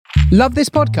Love this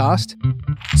podcast?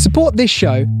 Support this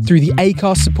show through the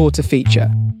Acast supporter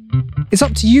feature. It's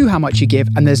up to you how much you give,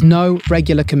 and there's no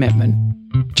regular commitment.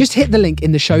 Just hit the link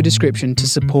in the show description to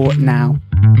support now.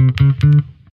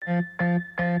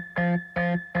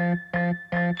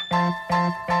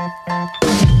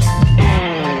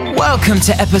 Welcome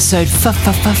to episode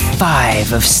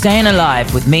 5 of Staying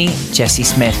Alive with me, Jesse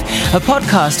Smith, a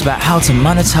podcast about how to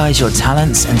monetize your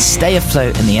talents and stay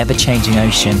afloat in the ever-changing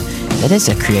ocean that is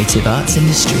the creative arts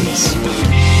industries.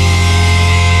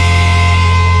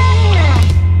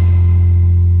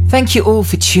 Thank you all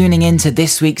for tuning in to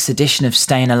this week's edition of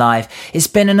Staying Alive. It's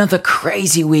been another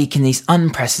crazy week in these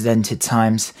unprecedented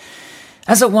times.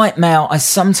 As a white male, I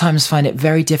sometimes find it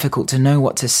very difficult to know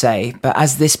what to say, but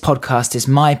as this podcast is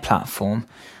my platform,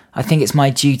 I think it's my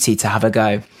duty to have a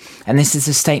go. And this is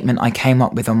a statement I came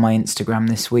up with on my Instagram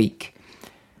this week.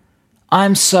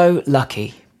 I'm so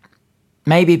lucky.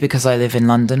 Maybe because I live in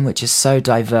London, which is so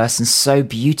diverse and so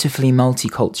beautifully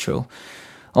multicultural.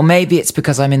 Or maybe it's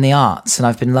because I'm in the arts and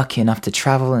I've been lucky enough to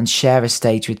travel and share a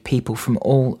stage with people from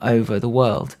all over the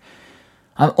world.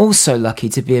 I'm also lucky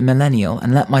to be a millennial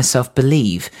and let myself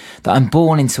believe that I'm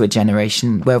born into a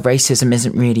generation where racism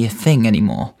isn't really a thing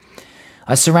anymore.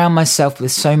 I surround myself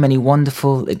with so many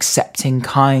wonderful, accepting,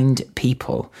 kind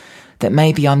people that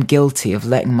maybe I'm guilty of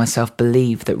letting myself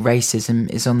believe that racism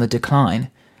is on the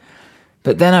decline.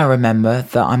 But then I remember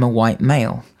that I'm a white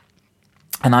male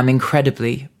and I'm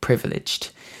incredibly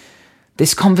privileged.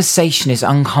 This conversation is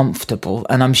uncomfortable,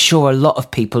 and I'm sure a lot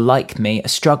of people like me are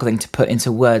struggling to put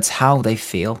into words how they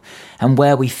feel and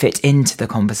where we fit into the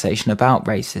conversation about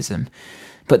racism.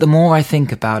 But the more I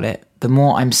think about it, the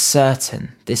more I'm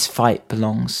certain this fight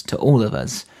belongs to all of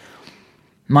us.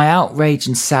 My outrage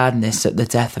and sadness at the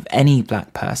death of any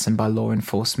black person by law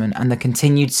enforcement and the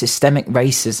continued systemic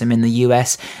racism in the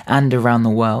US and around the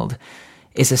world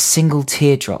is a single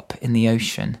teardrop in the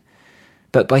ocean.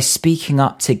 But by speaking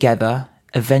up together,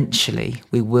 eventually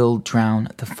we will drown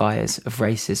the fires of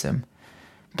racism.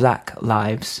 Black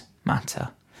lives matter.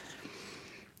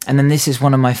 And then this is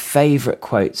one of my favourite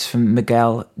quotes from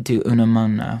Miguel de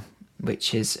Unamuno,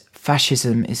 which is,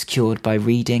 "Fascism is cured by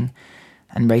reading,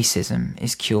 and racism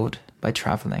is cured by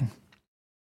travelling."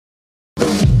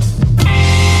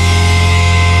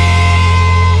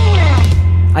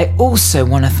 I also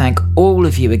want to thank all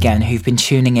of you again who've been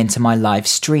tuning into my live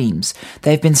streams.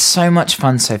 They've been so much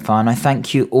fun so far, and I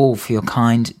thank you all for your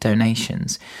kind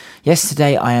donations.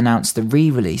 Yesterday I announced the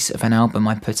re-release of an album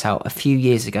I put out a few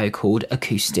years ago called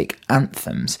Acoustic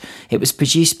Anthems. It was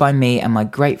produced by me and my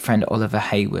great friend Oliver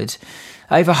Hayward.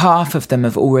 Over half of them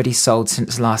have already sold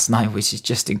since last night, which is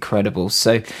just incredible.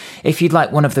 So if you'd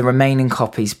like one of the remaining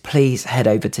copies, please head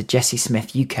over to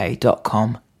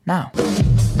jessesmithuk.com now.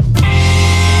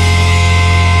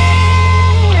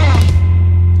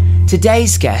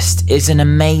 Today's guest is an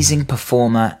amazing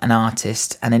performer, an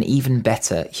artist, and an even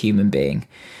better human being.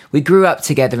 We grew up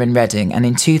together in Reading, and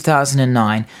in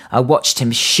 2009, I watched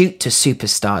him shoot to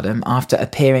superstardom after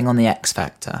appearing on The X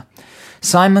Factor.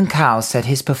 Simon Cowell said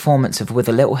his performance of With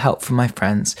a Little Help from My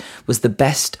Friends was the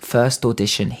best first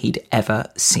audition he'd ever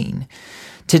seen.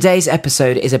 Today's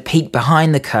episode is a peek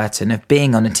behind the curtain of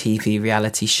being on a TV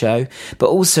reality show, but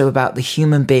also about the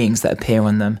human beings that appear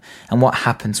on them and what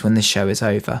happens when the show is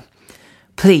over.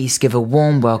 Please give a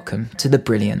warm welcome to the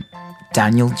brilliant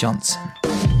Daniel Johnson.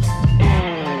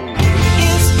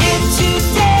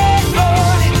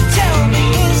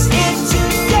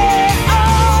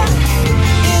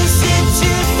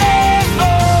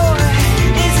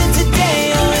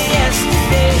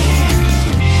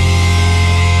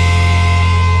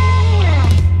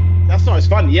 It's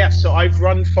fun, yes. So I've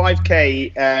run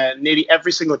 5K nearly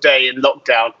every single day in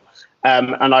lockdown,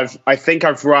 and I think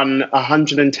I've run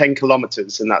 110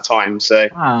 kilometers in that time. So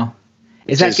wow,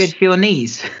 is that good for your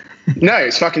knees? No,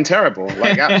 it's fucking terrible.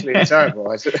 Like absolutely terrible.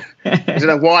 I don't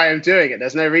know why I'm doing it.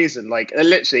 There's no reason. Like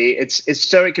literally, it's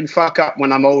so it can fuck up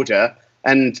when I'm older.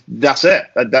 And that's it.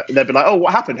 They'll be like, "Oh,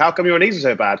 what happened? How come your knees are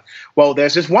so bad?" Well,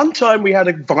 there's this one time we had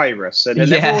a virus, and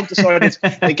then everyone decided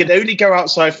they could only go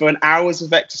outside for an hour's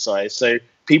of exercise. So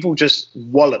people just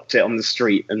walloped it on the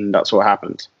street, and that's what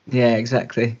happened. Yeah,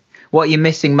 exactly. What are you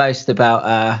missing most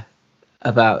about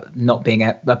being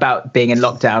in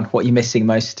lockdown? What are you missing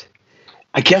most?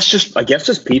 I guess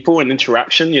just people and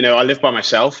interaction. You know, I live by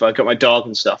myself. I got my dog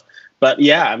and stuff. But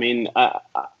yeah, I mean.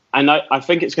 And I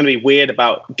think it's going to be weird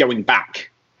about going back.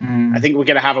 I think we're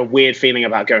going to have a weird feeling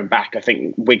about going back. I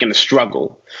think we're going to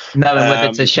struggle. Knowing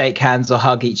whether to shake hands or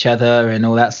hug each other and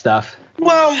all that stuff.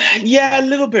 Well, yeah, a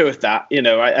little bit with that. You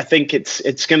know, I think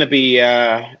it's going to be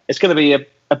a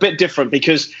bit different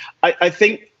because I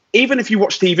think even if you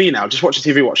watch TV now, just watch a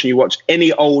TV watch, and you watch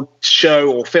any old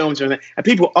show or films or anything, and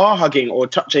people are hugging or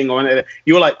touching or anything,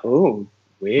 you're like, oh,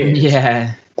 weird.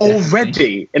 Yeah.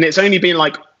 Already. And it's only been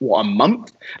like, what, a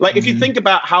month? Like, if you think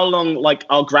about how long, like,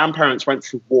 our grandparents went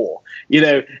through war, you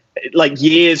know, like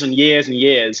years and years and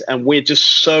years, and we're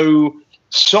just so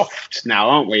soft now,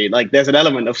 aren't we? Like, there's an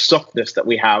element of softness that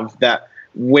we have that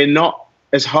we're not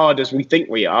as hard as we think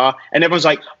we are. And everyone's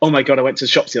like, oh my God, I went to the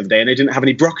shops the other day and they didn't have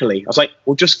any broccoli. I was like,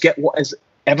 well, just get what is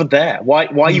ever there. Why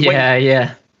are you waiting?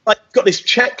 Yeah. Like, got this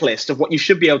checklist of what you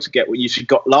should be able to get, what you should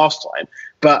got last time.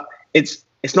 But it's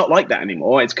not like that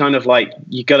anymore. It's kind of like,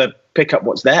 you got to pick up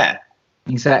what's there.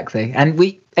 Exactly.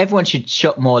 And everyone should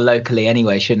shop more locally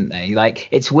anyway, shouldn't they? Like,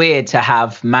 it's weird to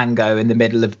have mango in the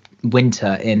middle of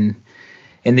winter in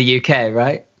the UK,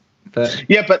 right? But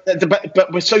yeah,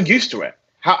 but we're so used to it.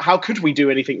 How could we do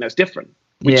anything that's different?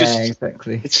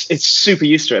 Exactly. It's super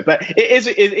used to it, but it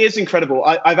is incredible.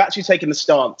 I've actually taken the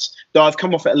stance, though I've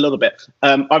come off it a little bit.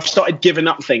 I've started giving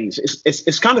up things.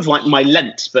 It's kind of like my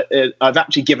Lent, but I've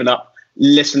actually given up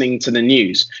listening to the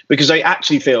news because I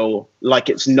actually feel like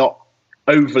it's not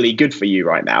overly good for you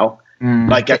right now.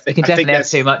 Like, you can definitely have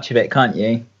too much of it, can't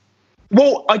you?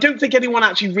 Well, I don't think anyone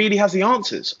actually really has the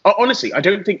answers. Honestly, I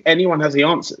don't think anyone has the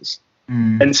answers.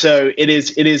 And so it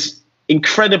is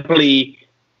incredibly,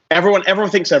 everyone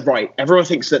thinks they're right. Everyone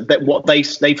thinks that what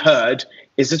they've heard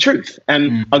is the truth.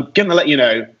 And I'm going to let you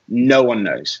know, no one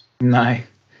knows. No.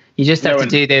 You just have to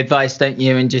do the advice, don't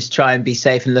you? And just try and be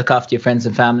safe and look after your friends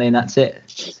and family, and that's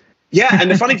it. Yeah,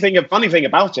 and the funny thing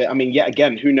about it, I mean, yet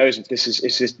again, who knows if this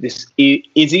is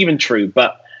even true?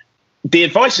 But the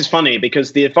advice is funny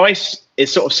because the advice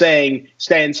is sort of saying,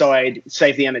 stay inside,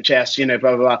 save the NHS, you know,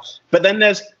 blah, blah, blah. But then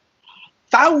there's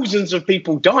thousands of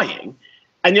people dying,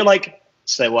 and you're like,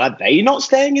 so are they not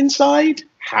staying inside?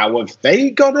 How have they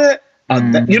got it?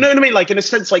 You know what I mean? Like, in a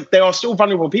sense, like, there are still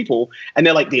vulnerable people, and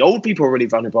they're like, the old people are really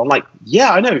vulnerable. I'm like,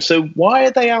 yeah, I know. So why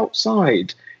are they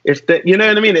outside? You know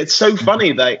what I mean? It's so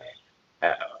funny that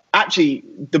actually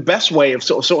the best way of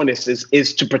sort of sorting this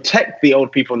is to protect the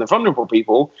old people and the vulnerable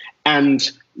people, and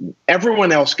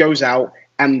everyone else goes out,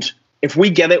 and if we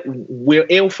get it, we're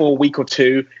ill for a week or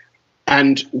two,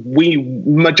 and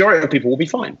majority of people will be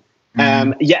fine.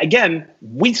 Yet again,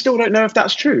 we still don't know if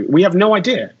that's true. We have no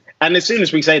idea. And as soon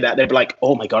as we say that, they'll be like,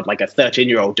 oh my God, like a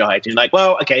 13-year-old died. You're like,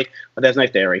 well, okay, but there's no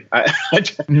theory. I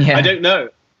don't know.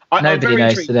 Nobody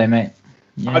knows today, mate.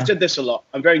 Yeah. I've said this a lot.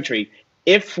 I'm very intrigued.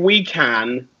 If we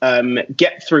can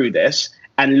get through this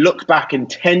and look back in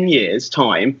 10 years'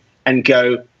 time and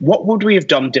go, what would we have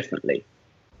done differently?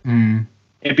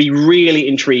 It'd be really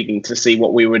intriguing to see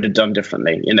what we would have done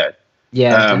differently, you know?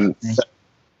 Yeah,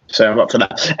 so I'm up for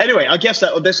that. Anyway, I guess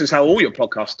that this is how all your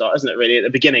podcasts start, isn't it, really? At the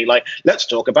beginning, like, let's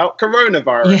talk about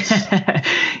coronavirus.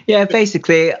 Yeah,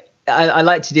 basically, I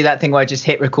like to do that thing where I just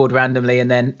hit record randomly, and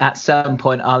then at some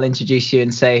point I'll introduce you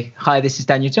and say, hi, this is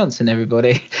Daniel Johnson,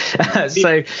 everybody.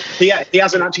 So he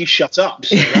hasn't actually shut up.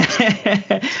 So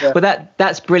well,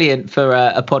 that's brilliant for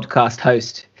a podcast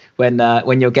host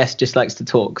when your guest just likes to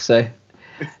talk. So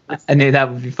I knew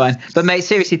that would be fine. But mate,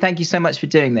 seriously, thank you so much for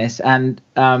doing this. And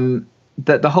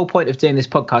the whole point of doing this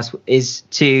podcast is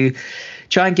to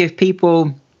try and give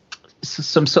people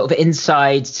some sort of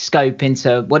inside scope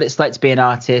into what it's like to be an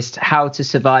artist, how to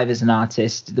survive as an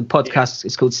artist. The podcast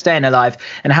is called Staying Alive,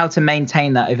 and how to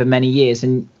maintain that over many years.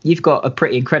 And you've got a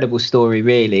pretty incredible story,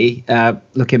 really,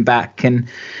 looking back. And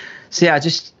so, yeah,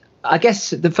 I guess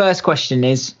the first question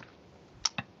is,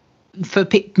 for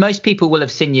most people will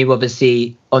have seen you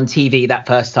obviously on TV that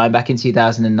first time back in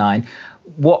 2009.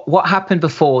 What happened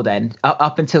before then?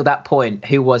 Up until that point,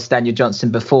 who was Daniel Johnson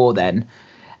before then?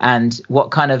 And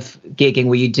what kind of gigging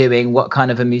were you doing? What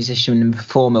kind of a musician and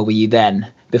performer were you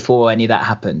then, before any of that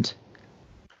happened?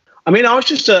 I mean, I was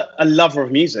just a lover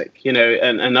of music, you know,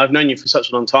 and I've known you for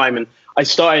such a long time. And I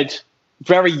started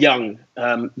very young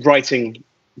writing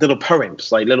little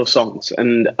poems, like little songs.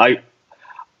 And I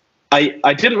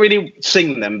didn't really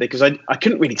sing them because I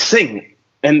couldn't really sing.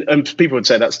 And people would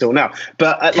say that still now,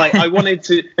 but like I wanted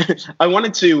to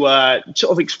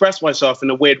sort of express myself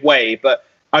in a weird way. But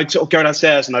I'd sort of go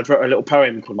downstairs and I'd write a little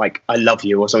poem called like "I love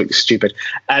you" or something stupid,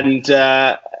 and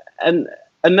then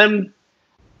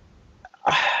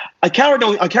I carried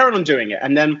on doing it.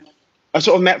 And then I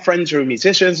sort of met friends who were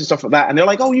musicians and stuff like that, and they're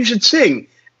like, "Oh, you should sing."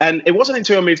 And it wasn't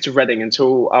until I moved to Reading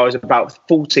until I was about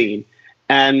 14.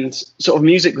 And sort of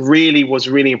music was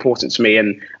really important to me.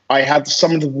 And I had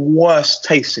some of the worst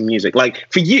tastes in music. Like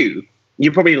for you,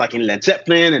 you're probably liking Led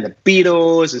Zeppelin and the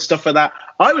Beatles and stuff like that.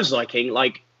 I was liking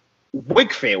like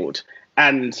Whigfield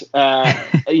and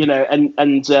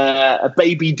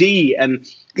Baby D, and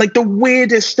like the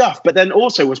weirdest stuff. But then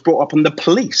also was brought up on The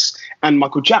Police and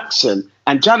Michael Jackson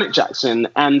and Janet Jackson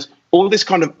and all this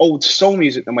kind of old soul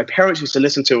music that my parents used to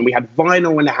listen to. And we had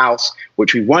vinyl in the house,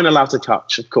 which we weren't allowed to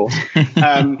touch, of course.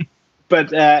 And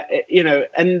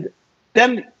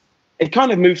then it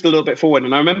kind of moved a little bit forward.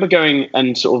 And I remember going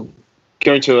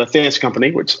to a theatre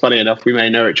company, which, funny enough, we may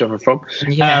know each other from.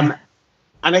 Yeah.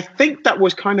 And I think that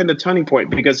was kind of the turning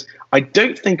point, because I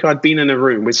don't think I'd been in a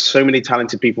room with so many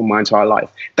talented people my entire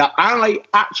life that I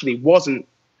actually wasn't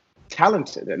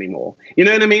talented anymore. You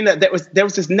know what I mean? That there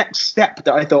was this next step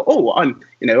that I thought, oh, I'm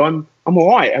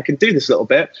all right. I can do this a little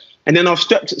bit. And then I've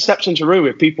stepped into a room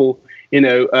with people,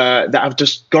 that have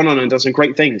just gone on and done some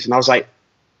great things. And I was like,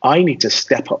 I need to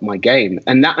step up my game.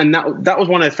 And that was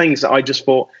one of the things that I just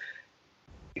thought,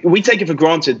 we take it for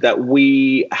granted that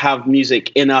we have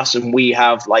music in us and we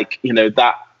have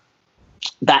that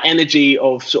energy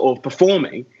of sort of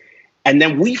performing. And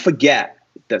then we forget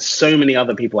that so many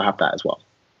other people have that as well.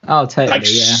 Oh, totally.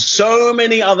 So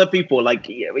many other people,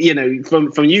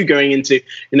 from you going into,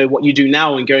 what you do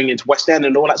now and going into West End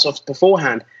and all that stuff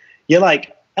beforehand, you're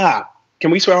like, can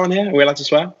we swear on here? Are we allowed to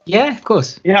swear? Yeah, of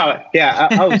course. Yeah.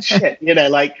 Oh, shit.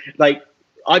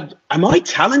 Am I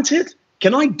talented?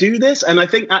 Can I do this? And I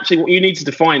think actually what you need to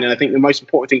define, and I think the most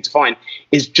important thing to find,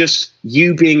 is just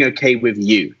you being okay with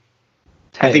you.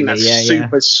 Totally, I think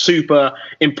that's super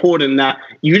important, that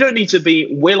you don't need to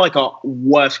be, we're like our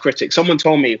worst critic. Someone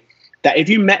told me that if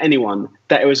you met anyone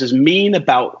that it was as mean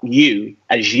about you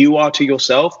as you are to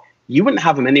yourself, you wouldn't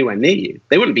have them anywhere near you.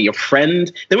 They wouldn't be your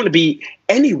friend. They wouldn't be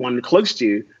anyone close to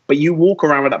you, but you walk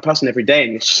around with that person every day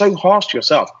and you're so harsh to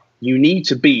yourself. You need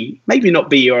to maybe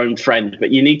not be your own friend, but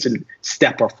you need to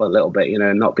step off a little bit,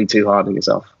 and not be too hard on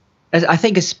yourself. I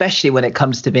think especially when it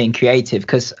comes to being creative,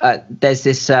 because there's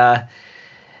the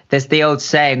old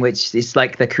saying, which is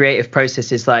like the creative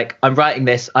process is like, I'm writing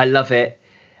this, I love it.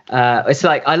 It's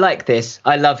like, I like this,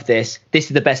 I love this. This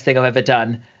is the best thing I've ever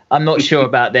done. I'm not sure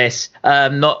about this.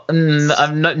 I'm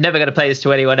never going to play this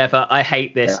to anyone ever. I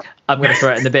hate this. Yeah. I'm going to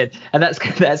throw it in the bin. And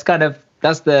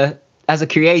as a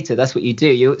creator, that's what you do.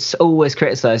 You're always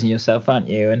criticizing yourself, aren't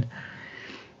you?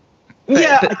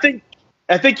 I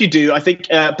think you do. I think,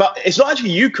 but it's not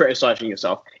actually you criticizing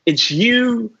yourself. It's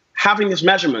you having this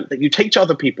measurement that you take to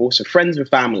other people, so friends and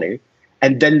family,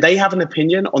 and then they have an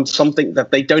opinion on something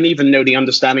that they don't even know the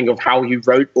understanding of how you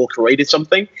wrote or created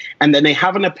something, and then they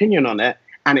have an opinion on it,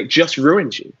 and it just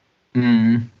ruins you.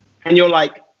 Mm. And you're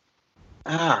like,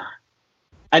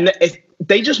 and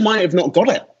they just might have not got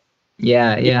it.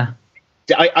 Yeah.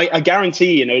 I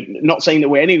guarantee, not saying that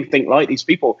we're anything like these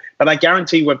people, but I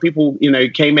guarantee when people,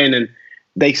 came in and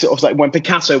they sort of like, when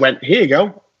Picasso went, here you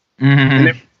go.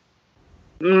 Mm-hmm.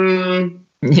 And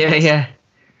Yeah.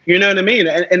 You know what I mean?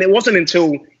 And it wasn't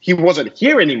until he wasn't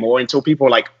here anymore, until people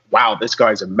were like, wow, this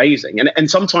guy's amazing.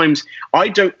 And sometimes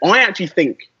I actually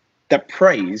think that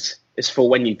praise is for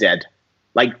when you're dead.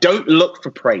 Like, don't look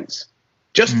for praise.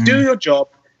 Just do your job.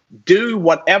 Do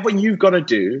whatever you've got to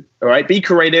do, all right? Be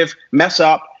creative, mess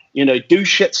up, do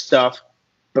shit stuff.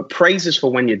 But praise is for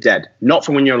when you're dead, not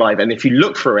for when you're alive. And if you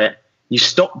look for it, you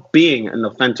stop being an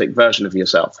authentic version of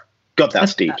yourself. God,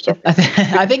 that's deep. Sorry.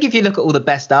 I think if you look at all the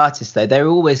best artists, though, they're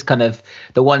always kind of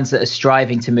the ones that are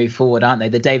striving to move forward, aren't they?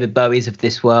 The David Bowies of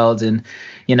this world. And,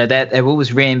 they're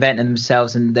always reinventing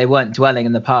themselves, and they weren't dwelling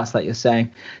in the past, like you're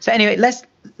saying. So anyway,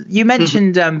 you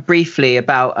mentioned briefly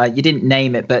about, you didn't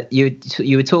name it, but you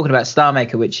were talking about Star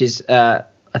Maker, which is a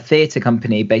theatre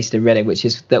company based in Reading,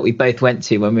 that we both went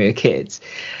to when we were kids.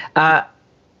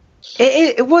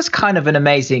 It was kind of an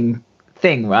amazing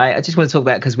thing, right? I just want to talk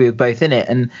about it because we were both in it,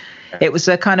 and it was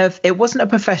it wasn't a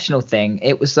professional thing.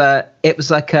 It was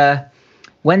like a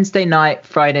Wednesday night,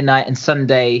 Friday night, and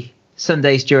Sundays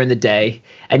during the day,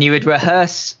 and you would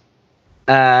rehearse.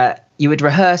 You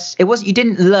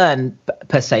didn't learn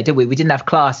per se, did we? We didn't have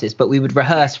classes, but we would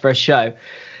rehearse for a show.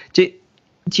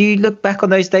 Do you look back on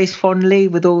those days fondly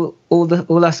with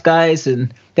all us guys?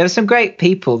 And there were some great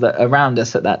people that around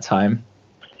us at that time.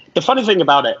 The funny thing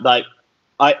about it, like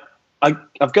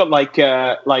I've got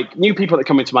like new people that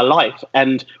come into my life,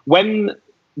 and when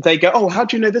they go, oh, how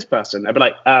do you know this person? I'd be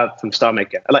like, from Star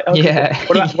Maker. I'm like, okay, yeah.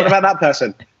 What about that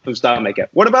person? From Star Maker.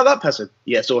 What about that person?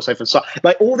 Yes, also from Star.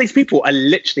 Like, all these people are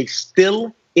literally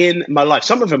still in my life.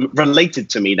 Some of them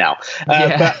related to me now,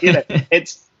 but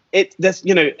there's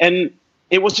and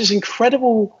it was just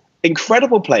incredible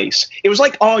place. It was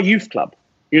like our youth club.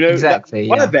 Exactly.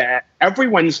 We're there every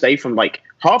Wednesday from like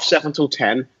 7:30 till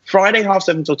 10, Friday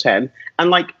 7:30 till 10, and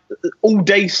like all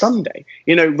day Sunday,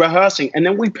 rehearsing. And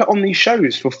then we put on these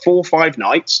shows for 4 or 5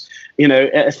 nights, at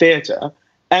a theatre.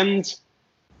 And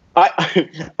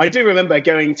I do remember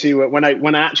going to when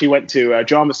I actually went to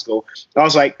drama school. I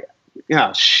was like,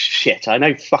 oh shit, I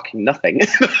know fucking nothing.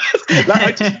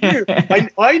 Like, I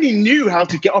only knew how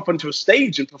to get up onto a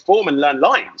stage and perform and learn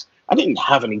lines. I didn't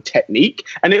have any technique,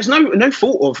 and it was no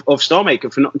fault of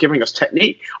StarMaker for not giving us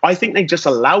technique. I think they just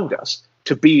allowed us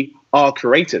to be our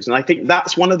creators, and I think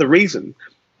that's one of the reasons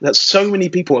that so many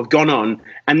people have gone on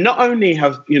and not only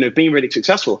have been really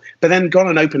successful, but then gone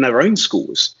and opened their own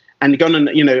schools and gone and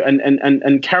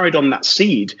and carried on that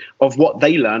seed of what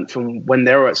they learned from when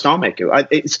they were at StarMaker.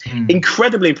 It's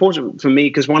incredibly important for me,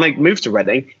 because when I moved to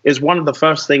Reading, it was one of the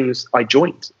first things I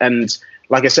joined. And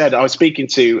like I said, I was speaking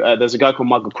to, there's a guy called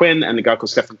Michael Quinn and a guy called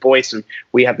Stephen Boyce, and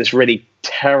we had this really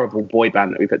terrible boy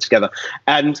band that we put together.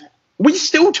 And we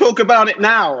still talk about it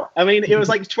now. I mean, it was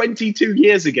like 22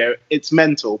 years ago. It's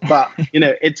mental, but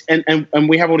it's and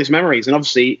we have all these memories. And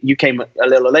obviously, you came a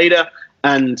little later,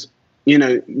 and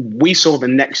we saw the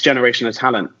next generation of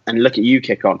talent. And look at you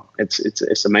kick on.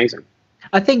 It's amazing.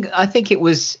 I think it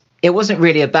wasn't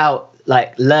really about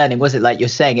like learning, was it? Like you're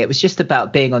saying, it was just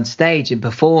about being on stage and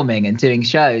performing and doing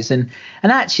shows. And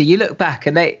actually, you look back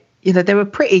and they were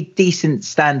pretty decent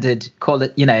standard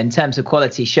quality, in terms of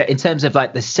quality show, in terms of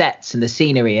like the sets and the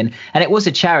scenery, and it was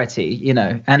a charity,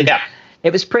 and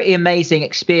it was pretty amazing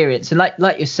experience. And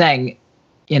like you're saying,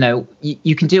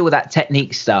 you can do all that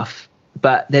technique stuff,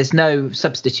 but there's no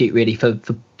substitute really for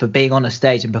being on a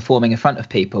stage and performing in front of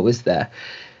people, is there?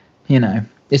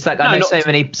 It's like, I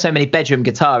know so many bedroom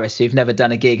guitarists who've never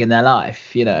done a gig in their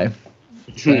life,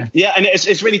 So. Yeah, and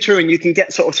it's really true, and you can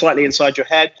get sort of slightly inside your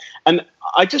head. And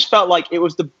I just felt like it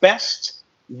was the best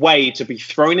way to be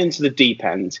thrown into the deep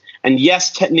end. And yes,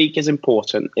 technique is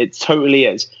important. It totally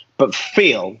is. But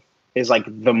feel is like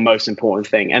the most important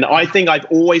thing. And I think I've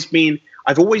always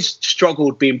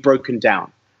struggled being broken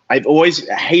down. I've always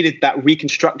hated that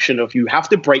reconstruction of you have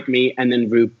to break me and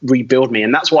then rebuild me.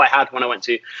 And that's what I had when I went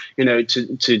to,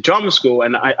 to drama school.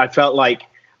 And I felt like,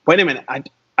 wait a minute, I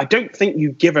don't think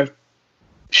you give a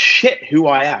shit who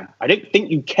I am. I don't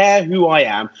think you care who I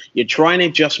am. You're trying to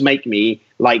just make me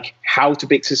like how to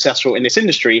be successful in this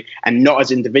industry and not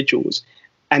as individuals.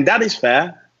 And that is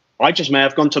fair. I just may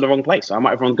have gone to the wrong place. I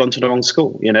might have gone to the wrong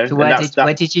school, So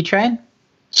where did you train?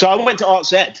 So I went to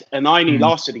Arts Ed, and I only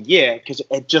lasted a year because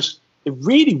it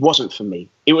really wasn't for me.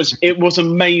 It was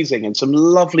amazing and some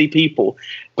lovely people.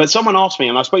 But someone asked me,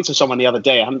 and I spoke to someone the other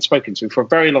day I haven't spoken to for a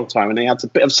very long time, and they had a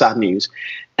bit of sad news.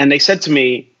 And they said to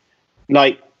me,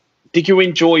 like, did you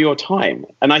enjoy your time?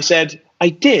 And I said, I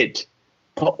did.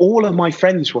 But all of my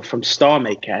friends were from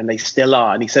StarMaker, and they still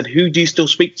are. And he said, who do you still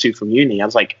speak to from uni? I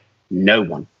was like, no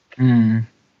one.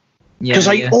 Because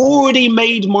I already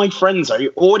made my friends. I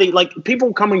already, like,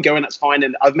 people come and go, and that's fine.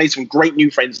 And I've made some great new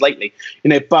friends lately,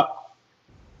 but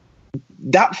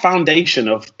that foundation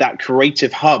of that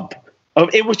creative hub,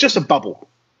 it was just a bubble.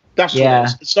 That's what it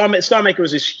was. StarMaker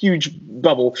was this huge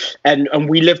bubble, and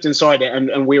we lived inside it,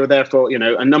 and we were there for,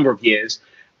 a number of years.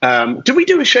 Did we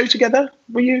do a show together?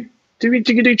 Did you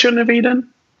do Children of Eden?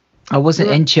 I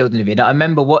wasn't in Children of Eden. I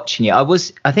remember watching it. I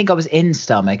think I was in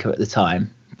StarMaker at the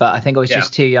time. But I think I was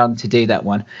just too young to do that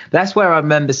one. But that's where I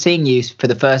remember seeing you for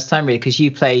the first time, really, because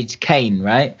you played Cain,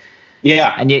 right?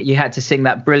 Yeah. And you had to sing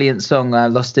that brilliant song,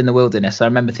 Lost in the Wilderness. I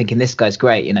remember thinking, this guy's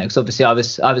great, because obviously I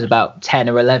was about 10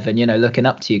 or 11, looking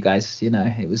up to you guys.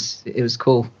 It was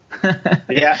cool.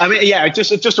 Yeah, I mean, it's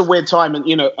just a weird time, and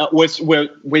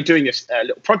we're doing this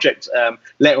little project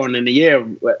later on in the year.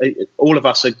 All of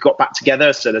us have got back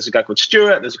together. So there's a guy called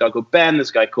Stuart, there's a guy called Ben,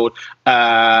 there's a guy called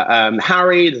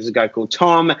Harry, there's a guy called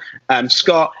Tom,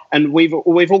 Scott, and we've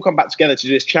all come back together to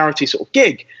do this charity sort of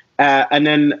gig, and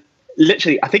then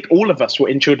literally, I think all of us were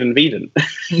in Children of Eden.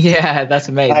 Yeah, that's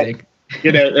amazing.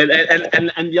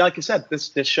 And like I said,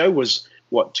 this show was.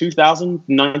 What,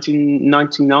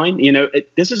 1999?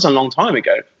 This is a long time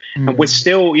ago. And we're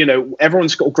still,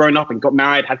 everyone's got grown up and got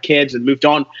married, had kids and moved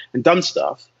on and done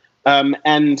stuff.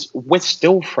 And we're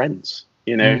still friends,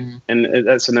 and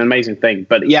that's an amazing thing.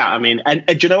 But yeah, I mean, and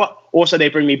do you know what? Also, they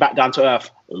bring me back down to earth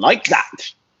like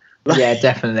that. Yeah,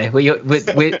 definitely.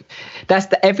 That's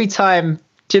every time.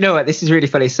 Do you know what? This is really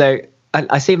funny. So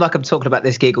I seem like I'm talking about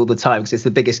this gig all the time because it's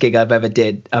the biggest gig I've ever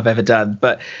done.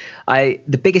 But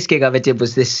the biggest gig I ever did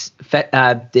was this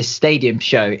stadium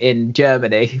show in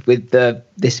Germany with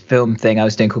this film thing I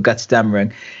was doing called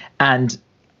Götterdämmerung. And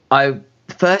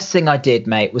first thing I did,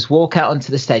 mate, was walk out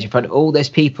onto the stage in front of all those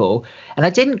people, and I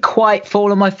didn't quite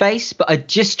fall on my face, but I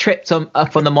just tripped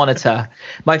up on the monitor.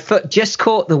 My foot just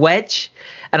caught the wedge,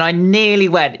 and I nearly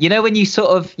went. You know when you sort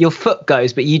of, your foot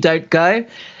goes, but you don't go?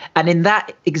 And in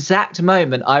that exact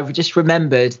moment, I just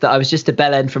remembered that I was just a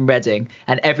bell end from Reading,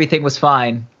 and everything was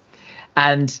fine.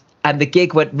 And the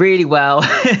gig went really well,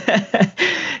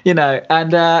 you know,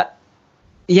 and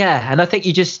and I think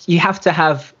you have to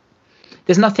have,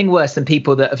 there's nothing worse than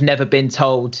people that have never been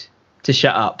told to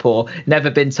shut up or never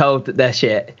been told that they're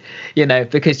shit, you know,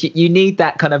 because you need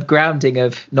that kind of grounding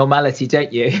of normality,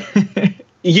 don't you?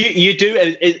 You do.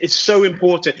 And it's so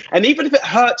important. And even if it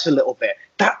hurts a little bit,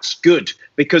 that's good,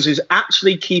 because it's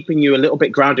actually keeping you a little bit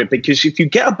grounded. Because if you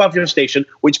get above your station,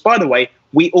 which, by the way,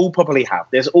 we all probably have,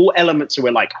 there's all elements where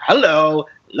we're like, hello,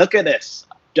 look at this,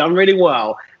 I've done really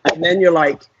well. And then you're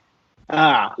like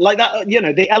that, you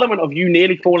know, the element of you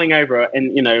nearly falling over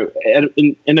and, you know,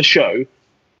 in a show,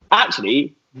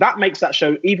 actually, that makes that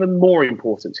show even more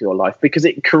important to your life, because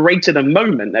it created a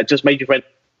moment that just made you think,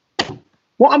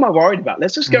 what am I worried about?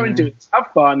 Let's just go and do it.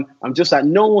 Have fun. I'm just that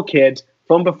normal kid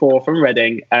from before, from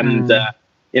Reading. And,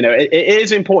 you know, it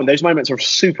is important. Those moments are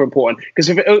super important, because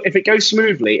if it goes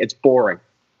smoothly, it's boring.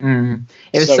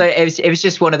 It was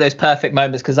just one of those perfect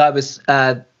moments, because I was,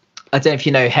 I don't know if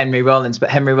you know Henry Rollins, but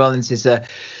Henry Rollins is a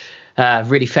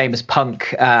really famous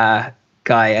punk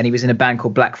guy, and he was in a band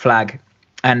called Black Flag.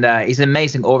 And he's an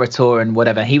amazing orator and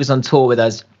whatever. He was on tour with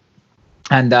us,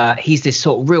 and he's this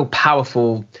sort of real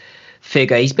powerful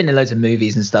figure. He's been in loads of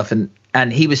movies and stuff,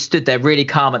 and he was stood there really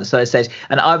calm at the side of the stage,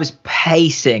 and I was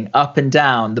pacing up and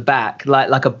down the back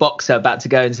like a boxer about to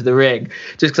go into the ring,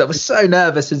 just because I was so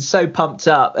nervous and so pumped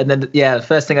up. And then the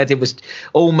first thing I did was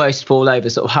almost fall over,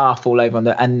 sort of half fall over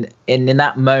and in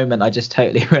that moment I just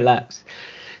totally relaxed.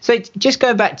 So just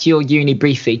going back to your uni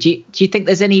briefly, do you think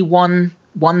there's any one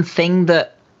thing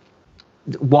that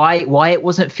why it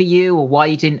wasn't for you, or why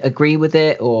you didn't agree with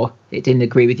it, or it didn't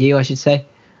agree with you, I should say?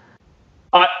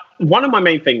 One of my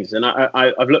main things, and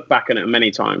I've looked back on it many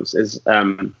times, is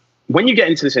when you get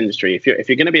into this industry, if you're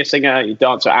going to be a singer, you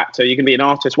dancer, actor, you can be an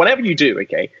artist, whatever you do,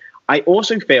 okay? I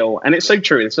also feel, and it's so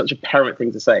true, it's such a parent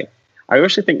thing to say, I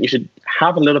also think you should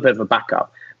have a little bit of a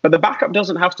backup. But the backup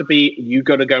doesn't have to be you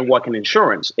got to go and work in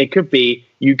insurance. It could be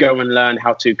you go and learn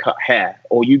how to cut hair,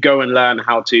 or you go and learn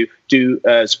how to do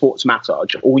sports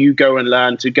massage, or you go and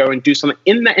learn to go and do something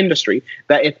in that industry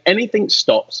that if anything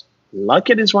stops, like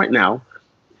it is right now,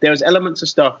 there's elements of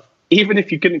stuff, even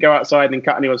if you couldn't go outside and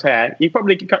cut anyone's hair, you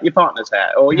probably could cut your partner's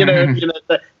hair, or, you know,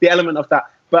 the element of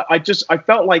that. But I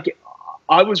felt like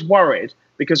I was worried,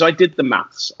 because I did the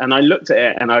maths and I looked at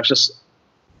it, and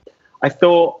I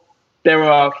thought there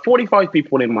are 45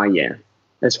 people in my year.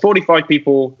 There's 45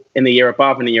 people in the year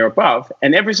above and the year above.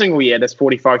 And every single year there's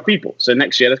 45 people. So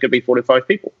next year there's going to be 45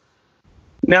 people.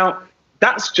 Now,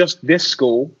 that's just this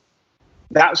school.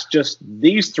 That's just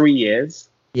these 3 years.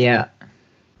 Yeah.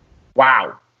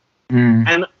 Wow.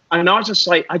 And I was just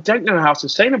like, I don't know how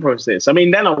sustainable is this. I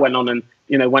mean, then I went on and,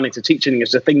 you know, went into teaching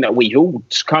as a thing that we all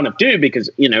kind of do, because,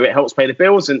 you know, it helps pay the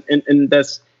bills, and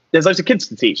there's loads of kids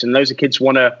to teach, and loads of kids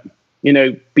want to, you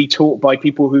know, be taught by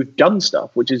people who've done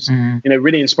stuff, which is, you know,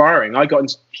 really inspiring. I got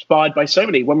inspired by so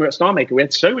many. When we were at StarMaker, we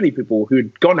had so many people who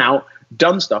had gone out,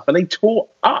 done stuff, and they taught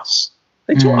us.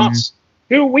 They taught us.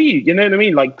 Who are we? You know what I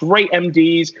mean? Like great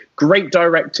MDs, great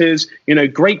directors, you know,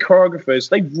 great choreographers.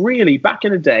 They really, back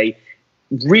in the day,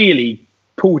 really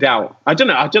pulled out. I don't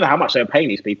know how much they were paying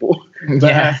these people.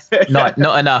 Yeah, not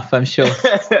enough, I'm sure.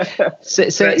 So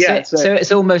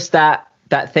it's almost that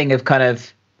thing of kind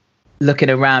of looking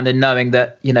around and knowing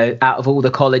that, you know, out of all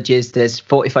the colleges, there's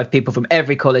 45 people from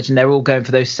every college, and they're all going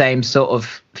for those same sort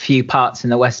of few parts in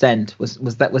the West End. Was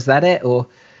that it, or?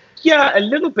 Yeah, a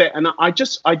little bit. And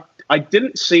I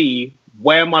didn't see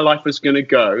where my life was going to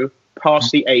go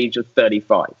past the age of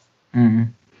 35. I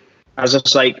was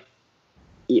just like,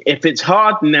 if it's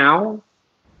hard now,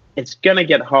 it's going to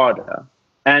get harder.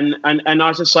 And I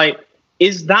was just like,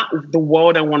 is that the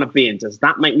world I want to be in? Does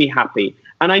that make me happy?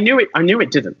 And I knew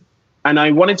it didn't. And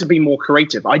I wanted to be more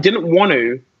creative. I didn't want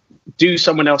to do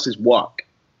someone else's work.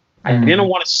 I didn't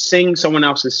want to sing someone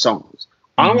else's songs.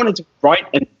 I wanted to write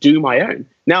and do my own.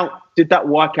 Now, did that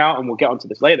work out? And we'll get onto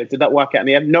this later. Did that work out in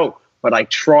the end? No. But I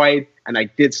tried, and I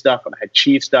did stuff, and I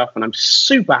achieved stuff, and I'm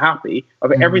super happy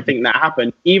of everything that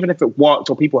happened, even if it worked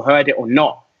or people heard it or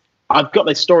not. I've got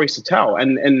these stories to tell,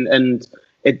 and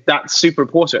that's super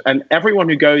important. And everyone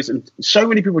who goes, and so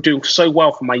many people do so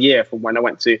well for my year from when I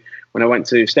went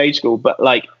to stage school, but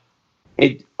like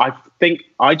I think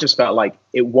I just felt like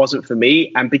it wasn't for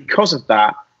me, and because of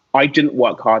that, I didn't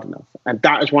work hard enough. And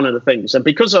that is one of the things. And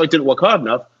because I didn't work hard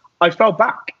enough, I fell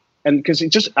back. And because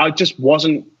I just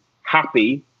wasn't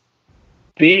happy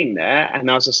being there. And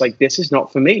I was just like, this is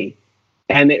not for me.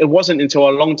 And it wasn't until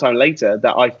a long time later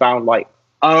that I found like,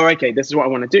 oh, okay, this is what I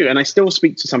want to do. And I still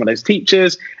speak to some of those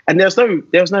teachers, and they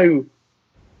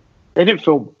didn't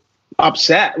feel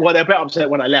upset. Well, they're a bit upset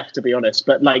when I left, to be honest.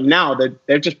 But like now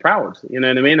they're just proud. You know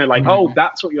what I mean? They're like, oh,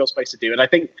 that's what you're supposed to do. And I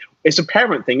think it's a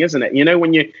parent thing, isn't it? You know,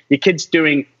 when your kid's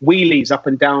doing wheelies up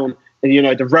and down, you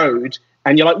know, the road,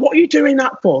 and you're like, what are you doing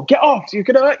that for? Get off. You're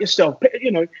going to hurt yourself.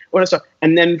 You know, all that stuff.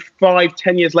 And then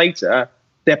 5-10 years later,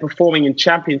 they're performing in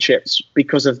championships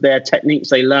because of their techniques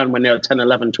they learned when they were 10,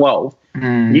 11, 12.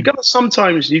 You've got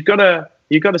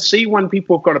to see when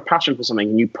people have got a passion for something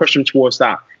and you push them towards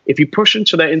that. If you push them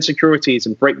to their insecurities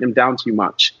and break them down too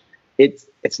much,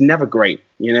 it's never great.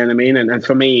 You know what I mean? And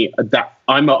for me, that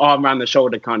I'm an arm around the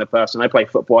shoulder kind of person. I play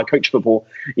football. I coach football.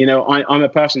 You know, I'm a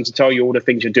person to tell you all the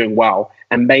things you're doing well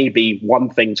and maybe one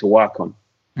thing to work on.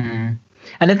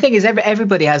 And the thing is,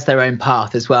 everybody has their own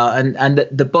path as well, and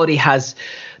the body has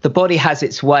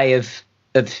its way of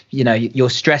you know, your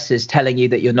stressors telling you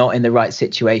that you're not in the right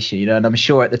situation. You know, and I'm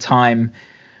sure at the time,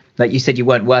 like you said, you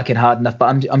weren't working hard enough,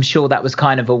 but I'm sure that was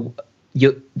kind of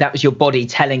that was your body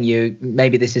telling you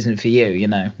maybe this isn't for you. You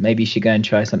know, maybe you should go and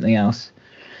try something else.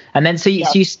 And then so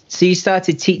you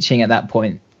started teaching at that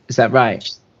point. Is that right?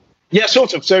 Yeah,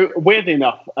 sort of. So weirdly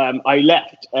enough, I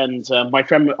left, and my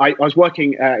friend, I was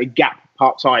working at Gap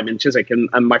part-time in Chiswick, and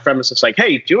my friend was just like,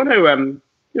 hey, do you want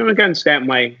to go and stay at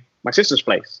my sister's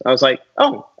place? I was like,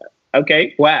 oh,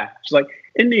 okay, where? She's like,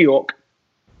 in New York.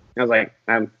 I was like,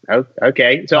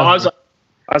 okay. So I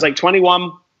was like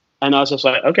 21, and I was just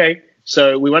like, okay.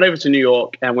 So we went over to New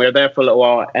York, and we were there for a little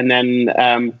while, and then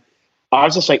I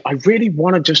was just like, I really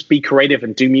want to just be creative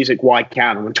and do music while I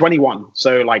can. I'm 21,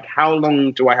 so like, how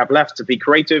long do I have left to be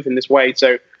creative in this way?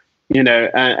 So, you know,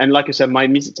 and like I said, my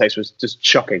music taste was just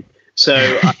shocking. So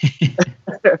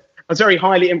I was very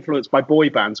highly influenced by boy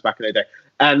bands back in the day.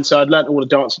 And so I'd learned all the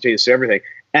dance routines to everything.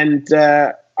 And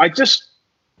I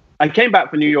came back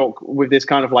from New York with this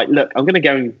kind of like, look, I'm going to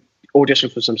go and audition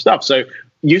for some stuff. So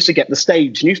used to get the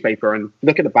Stage newspaper and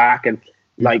look at the back and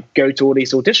like go to all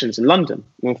these auditions in London.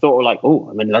 And I thought like, oh,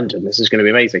 I'm in London. This is going to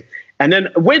be amazing. And then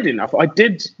weirdly enough, I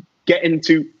did get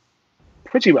into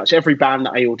pretty much every band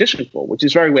that I auditioned for, which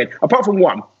is very weird. Apart from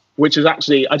one, which is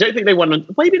actually, I don't think they won.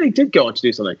 Maybe they did go on to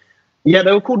do something. Yeah,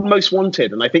 they were called Most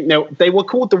Wanted, and I think they were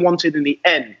called The Wanted in the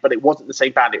end, but it wasn't the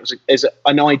same band. It was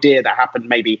an idea that happened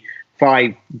maybe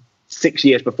 5-6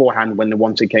 years beforehand when The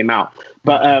Wanted came out.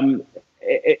 But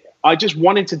I just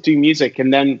wanted to do music,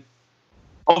 and then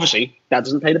obviously that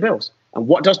doesn't pay the bills. And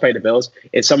what does pay the bills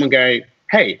is someone going,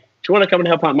 hey, do you want to come and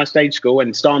help out my stage school?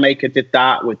 And Star Maker did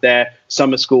that with their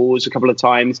summer schools a couple of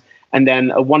times. And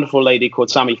then a wonderful lady called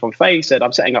Sammy from Faye said,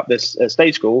 I'm setting up this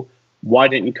stage school. Why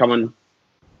don't you come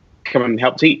and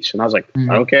help teach? And I was like,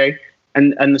 okay.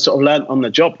 And sort of learned on the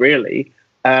job, really.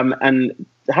 And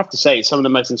I have to say, some of the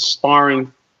most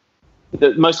inspiring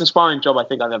job I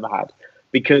think I've ever had,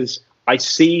 because I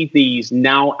see these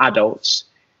now adults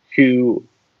who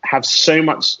have so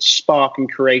much spark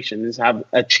and creation, have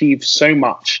achieved so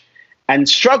much and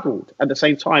struggled at the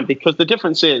same time. Because the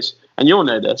difference is, and you'll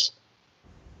know this,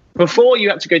 before you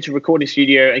had to go to a recording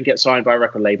studio and get signed by a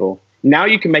record label. Now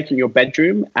you can make it in your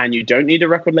bedroom and you don't need a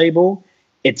record label.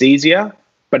 It's easier,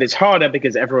 but it's harder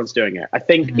because everyone's doing it. I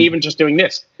think even just doing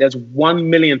this, there's 1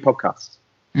 million podcasts.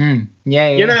 Yeah.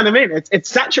 You know what I mean? It's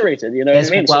saturated, you know what I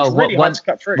mean? Well, so it's really hard to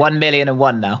cut through.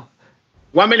 1,000,001 now.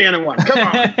 1,000,001. Come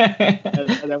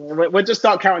on. We'll just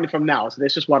start counting from now. So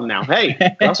there's just one now. Hey,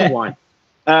 glass of wine.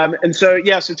 And so,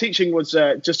 yeah, so teaching was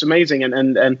just amazing.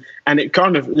 And it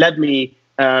kind of led me.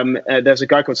 There's a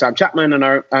guy called Sam Chapman, and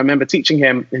I remember teaching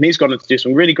him, and he's gone on to do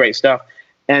some really great stuff.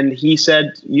 And he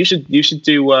said, "You should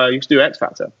do X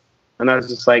Factor." And I was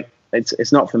just like,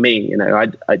 "It's not for me." You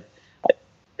know,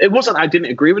 it wasn't. I didn't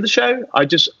agree with the show. I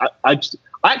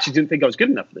actually didn't think I was good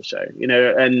enough for the show. You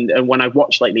know, and when I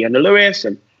watched like Leona Lewis,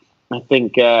 and I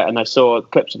think, and I saw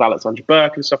clips of Alexandra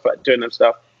Burke and stuff like doing that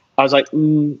stuff, I was like,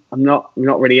 I'm not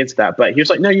really into that. But he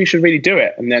was like, "No, you should really do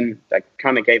it." And then that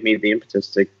kind of gave me the impetus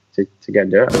to go and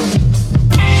do it.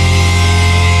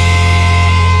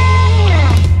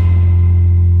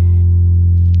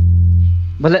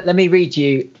 Well, let me read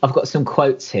you. I've got some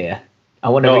quotes here. I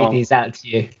want to read these out to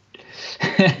you.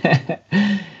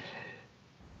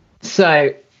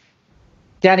 So,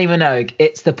 Dannii Minogue,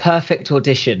 it's the perfect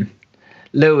audition.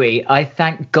 Louis, I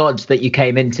thank God that you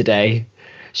came in today.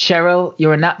 Cheryl,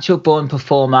 you're a natural born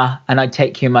performer, and I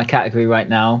take you in my category right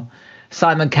now.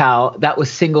 Simon Cowell, that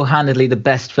was single-handedly the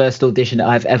best first audition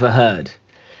I've ever heard.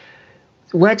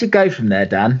 Where'd you go from there,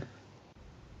 Dan?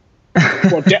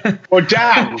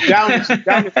 Down is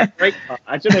a great part.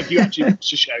 I don't know if you actually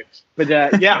watched the show, but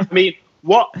yeah, I mean,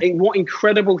 what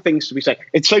incredible things to be said.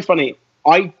 It's so funny.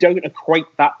 I don't equate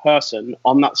that person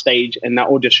on that stage in that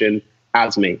audition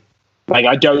as me. Like,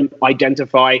 I don't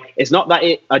identify. It's not that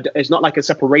it's not like a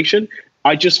separation.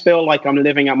 I just feel like I'm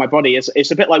living out my body.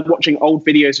 It's a bit like watching old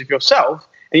videos of yourself,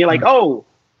 and you're like, oh,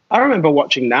 I remember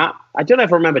watching that. I don't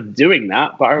ever remember doing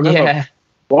that, but I remember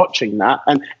watching that.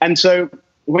 And so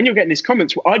when you're getting these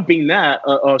comments, I'd been there.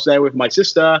 I was there with my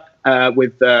sister,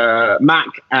 with Mac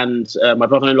and my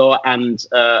brother-in-law, and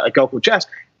a girl called Jess.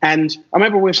 And I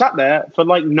remember we sat there for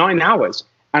like 9 hours,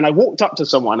 and I walked up to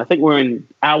someone. I think we're in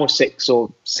hour 6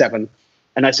 or 7,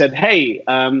 and I said, "Hey,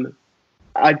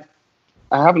 I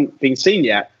haven't been seen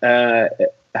yet.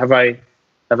 Have I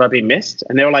been missed?"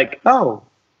 And they were like, "Oh,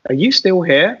 are you still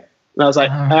here?" And I was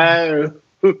like, "Oh,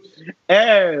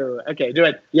 okay, do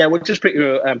it. Yeah, we'll just put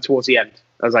you towards the end."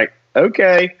 I was like,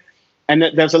 "Okay." And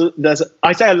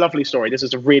I say a lovely story. This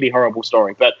is a really horrible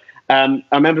story, but I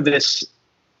remember this.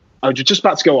 I was just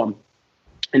about to go on,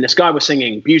 and this guy was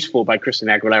singing "Beautiful" by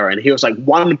Christina Aguilera, and he was like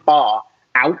one bar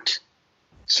out.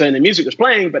 So the music was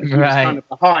playing, but he was kind of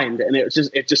behind, and it was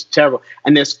just terrible.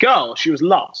 And this girl, she was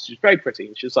lost. She was very pretty,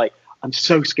 and she was like, "I'm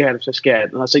so scared. I'm so scared."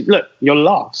 And I was like, "Look, you're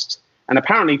lost, and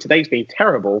apparently today's been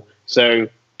terrible. So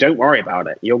don't worry about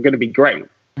it. You're going to be great."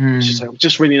 She's like, "I'm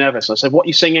just really nervous." I said, "What are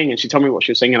you singing?" And she told me what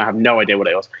she was singing. I have no idea what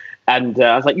it was. And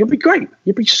I was like, "You'll be great.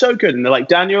 You'll be so good." And they're like,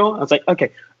 "Daniel." I was like, "Okay,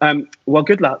 well,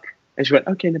 good luck." And she went,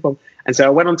 "Okay, no problem." And so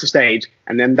I went onto stage,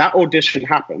 and then that audition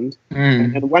happened.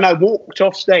 And then when I walked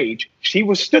off stage, she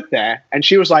was stood there, and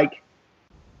she was like,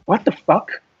 "What the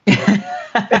fuck?"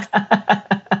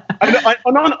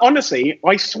 Honestly,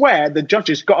 I swear the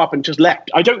judges got up and just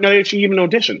left. I don't know if she even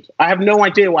auditioned. I have no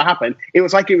idea what happened. It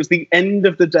was like it was the end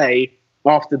of the day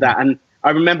after that. And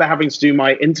I remember having to do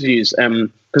my interviews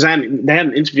because they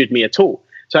hadn't interviewed me at all.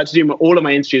 So I had to do all of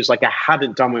my interviews like I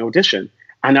hadn't done my audition.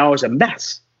 And I was a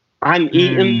mess. I hadn't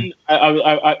eaten.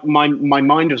 My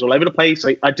mind was all over the place.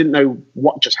 I didn't know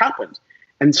what just happened.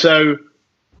 And so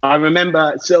I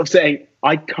remember sort of saying,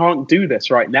 "I can't do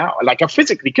this right now." Like, I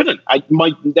physically couldn't.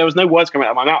 There was no words coming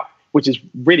out of my mouth, which is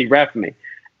really rare for me.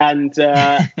 And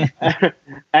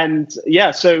and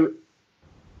yeah, so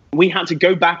we had to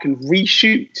go back and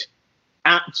reshoot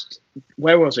at,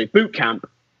 where was it? Boot camp.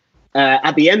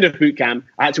 At the end of boot camp,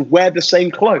 I had to wear the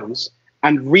same clothes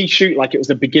and reshoot like it was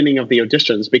the beginning of the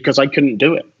auditions because I couldn't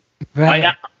do it.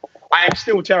 Right. I am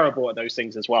still terrible at those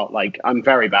things as well. Like, I'm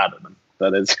very bad at them.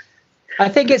 But I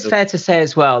think it's fair to say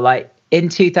as well, like in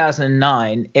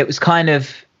 2009, it was kind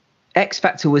of, X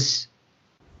Factor was,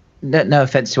 no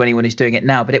offense to anyone who's doing it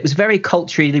now, but it was very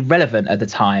culturally relevant at the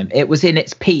time. It was in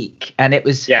its peak, and it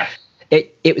was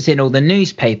it was in all the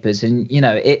newspapers, and you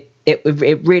know it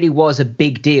really was a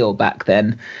big deal back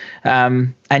then.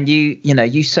 And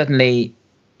you suddenly,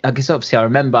 I guess obviously I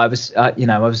remember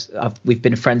we've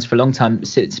been friends for a long time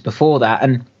since before that,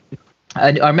 and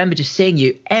I remember just seeing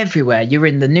you everywhere. You were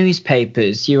in the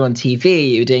newspapers, you were on TV,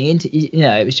 you were doing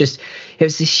it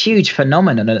was this huge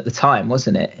phenomenon at the time,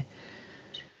 wasn't it?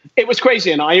 It was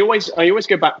crazy, and I always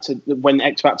go back to when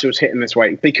X Factor was hitting this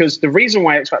way, because the reason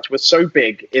why X Factor was so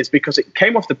big is because it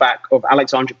came off the back of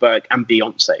Alexandra Burke and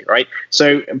Beyonce, right?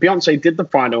 So Beyonce did the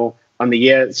final on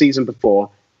the season before,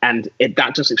 and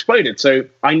that just exploded. So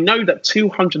I know that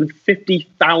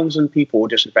 250,000 people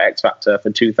auditioned for X Factor for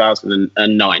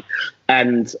 2009,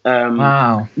 and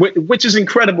wow, which is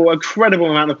incredible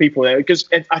amount of people there, because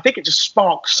I think it just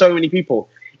sparked so many people.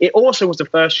 It also was the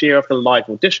first year of the live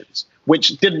auditions, which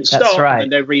didn't stop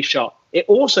and they reshot. It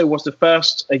also was the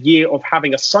first year of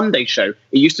having a Sunday show.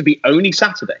 It used to be only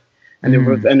Saturday, and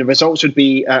the results would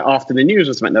be after the news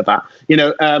or something like that.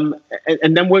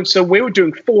 And then we were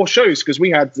doing 4 shows, because we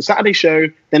had the Saturday show,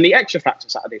 then the Extra Factor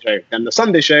Saturday show, then the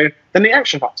Sunday show, then the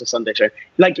Extra Factor Sunday show.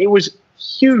 Like, it was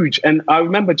huge. And I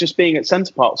remember just being at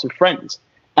Center Parcs with friends,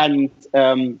 and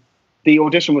the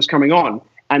audition was coming on.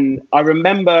 And I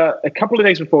remember a couple of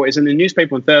days before, it was in the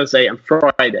newspaper on Thursday and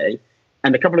Friday.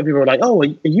 And a couple of people were like, "Oh, are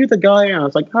you the guy?" And I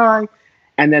was like, "Hi."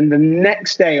 And then the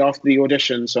next day after the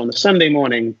audition, so on the Sunday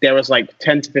morning, there was like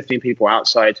 10 to 15 people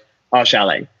outside our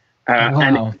chalet. Wow.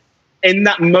 And in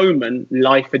that moment,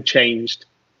 life had changed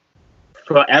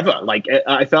forever. Like,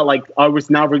 I felt like I was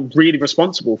now really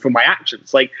responsible for my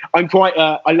actions. Like, I'm quite,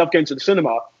 I love going to the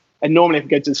cinema. And normally if I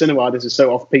go to the cinema, this is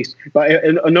so off piece, but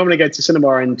I normally go to the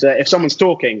cinema, and if someone's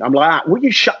talking, I'm like, "Will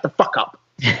you shut the fuck up?"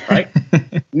 Right?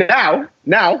 Now,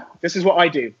 this is what I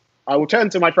do. I will turn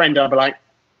to my friend and I'll be like,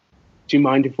 do you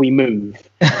mind if we move?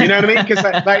 You know what I mean?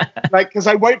 Because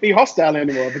I won't be hostile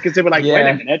anymore, because they were like, wait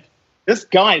a minute, this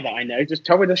guy that I know just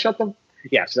told me to shut them.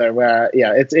 Yeah. So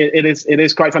it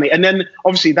is quite funny. And then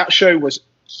obviously that show was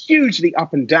hugely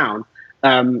up and down.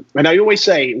 And I always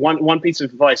say one piece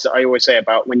of advice that I always say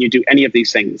about when you do any of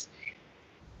these things,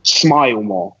 smile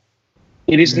more.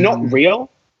 It is not real.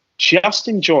 Just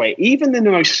enjoy it. Even in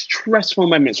the most stressful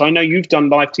moments. I know you've done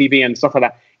live TV and stuff like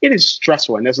that. It is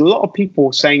stressful, and there's a lot of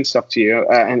people saying stuff to you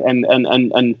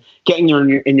and getting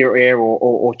in your ear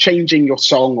or changing your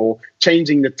song or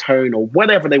changing the tone or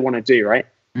whatever they want to do, right?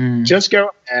 Just go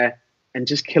up there and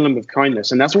just kill them with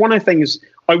kindness. And that's one of the things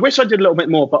I wish I did a little bit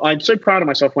more, but I'm so proud of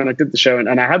myself when I did the show and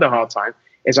I had a hard time,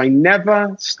 is I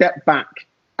never stepped back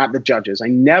at the judges. I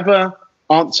never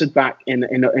answered back in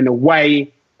a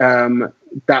way that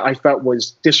I felt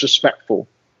was disrespectful.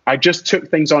 I just took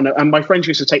things on, and my friends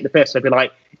used to take the piss. They'd be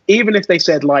like, even if they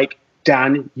said like,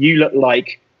 Dan, you look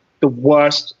like the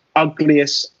worst,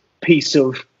 ugliest piece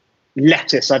of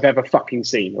lettuce I've ever fucking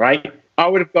seen, right? I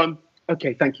would have gone,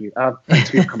 okay, thank you. Thanks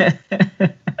for your comment.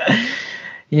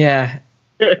 Yeah.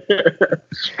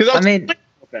 Because I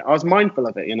was mindful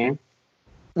of it, you know?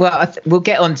 Well, we'll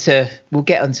get onto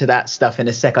that stuff in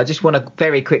a sec. I just want to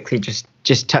very quickly just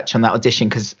touch on that audition,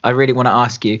 because I really want to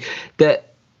ask you that.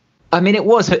 I mean, it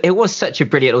was such a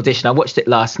brilliant audition. I watched it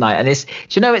last night, and do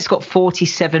you know it's got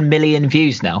 47 million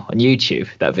views now on YouTube,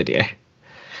 that video?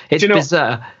 It's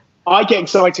bizarre. I get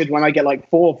excited when I get like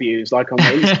 4 views, like on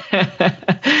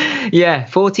Instagram. Yeah,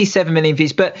 47 million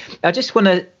views. But I just want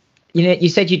to, you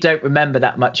said you don't remember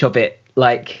that much of it,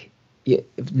 like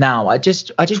now. I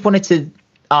just wanted to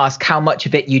ask how much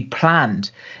of it you'd planned.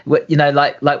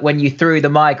 Like when you threw the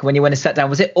mic, when you went and sat down,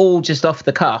 was it all just off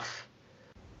the cuff?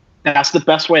 That's the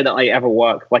best way that I ever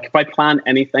work. Like if I plan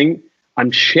anything,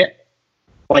 I'm shit.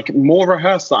 Like more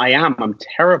rehearsed than I am, I'm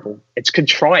terrible. It's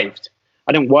contrived.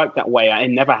 I don't work that way. I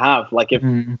never have. Like if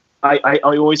I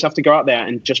always have to go out there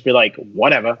and just be like,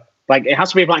 whatever. Like it has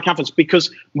to be a blank canvas,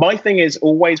 because my thing is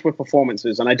always with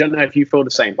performances. And I don't know if you feel the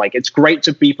same. Like it's great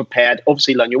to be prepared,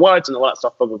 obviously learn your words and all that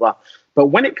stuff, blah, blah, blah. But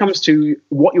when it comes to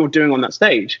what you're doing on that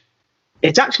stage,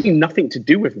 it's actually nothing to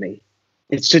do with me.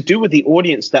 It's to do with the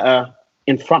audience that are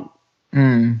in front.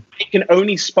 It can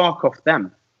only spark off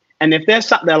them. And if they're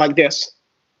sat there like this,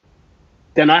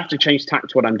 then I have to change tack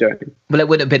to what I'm doing. Well, it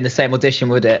wouldn't have been the same audition,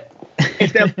 would it?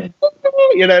 If they're,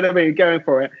 you know what I mean, going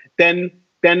for it, then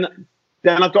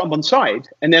I've got them on side,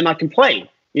 and then I can play,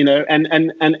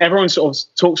 and everyone sort of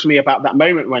talks to me about that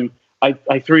moment when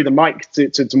I threw the mic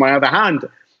to my other hand,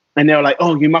 and they were like,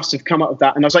 oh, you must have come up with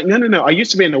that. And I was like, no. I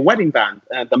used to be in a wedding band,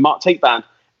 the Mark Tate band,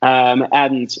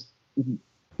 and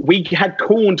we had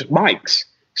corned mics.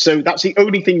 So that's the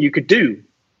only thing you could do.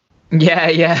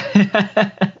 Yeah.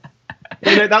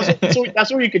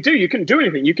 That's all you could do. You couldn't do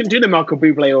anything. You couldn't do the Michael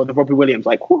Bublé or the Robbie Williams,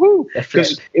 like, woohoo.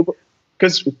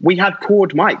 Because we had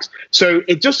cord mics. So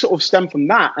it just sort of stemmed from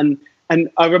that. And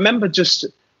I remember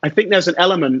I think there's an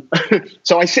element.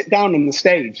 So I sit down on the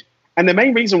stage. And the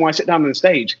main reason why I sit down on the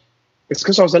stage is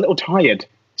because I was a little tired.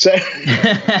 So,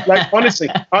 like, honestly,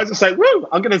 I was just like, woo,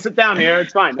 I'm going to sit down here.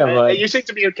 It's fine. You seem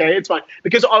to be okay. It's fine.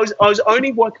 Because I was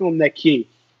only working on their key.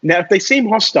 Now, if they seem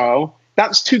hostile,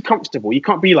 that's too comfortable. You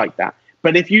can't be like that.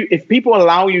 But if people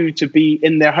allow you to be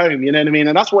in their home, you know what I mean?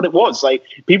 And that's what it was. Like,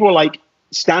 people were like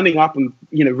standing up and,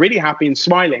 really happy and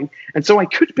smiling. And so I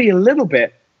could be a little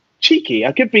bit cheeky.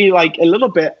 I could be like a little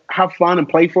bit have fun and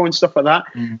playful and stuff like that.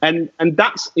 And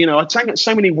that's, I sang at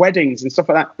so many weddings and stuff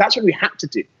like that. That's what we had to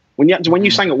do. When you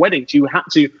sang at weddings, you had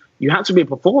to be a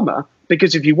performer,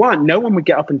 because if you weren't, no one would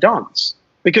get up and dance.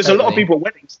 Because a lot of people at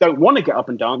weddings don't want to get up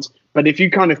and dance, but if you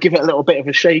kind of give it a little bit of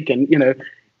a shake and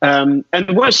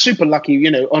and we're super lucky,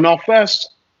 on our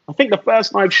first, I think the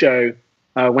first live show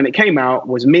when it came out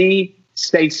was me,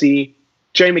 Stacey,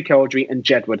 Joe McElderry, and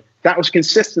Jedward. That was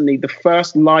consistently the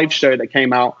first live show that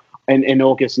came out in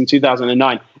August in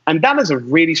 2009. And that is a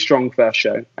really strong first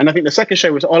show. And I think the second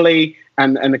show was Ollie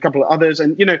and a couple of others.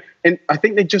 And, and I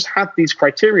think they just had these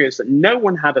criteria that no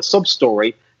one had a sub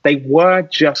story. They were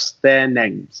just their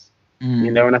names,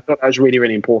 and I thought that was really,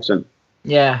 really important.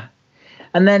 Yeah.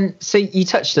 And then, so you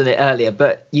touched on it earlier,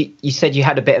 but you said you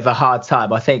had a bit of a hard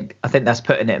time. I think that's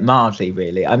putting it mildly,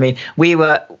 really. I mean, we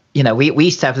were, we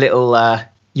used to have little,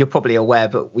 you're probably aware,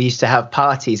 but we used to have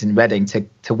parties in Reading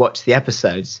to watch the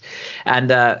episodes. And,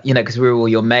 because we were all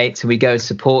your mates and we go and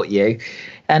support you.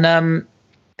 And,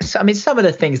 so, I mean, some of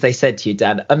the things they said to you,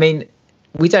 Dan, I mean,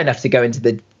 we don't have to go into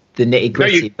the nitty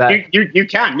gritty, but you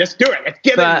can. Let's do it. Let's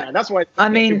get in there. That's why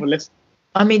people listen.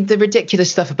 I mean, the ridiculous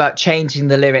stuff about changing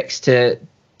the lyrics to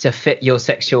to fit your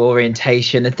sexual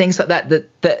orientation and things like that,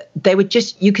 that they were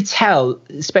just, you could tell,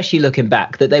 especially looking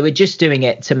back, that they were just doing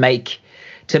it to make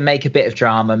a bit of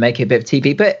drama, make a bit of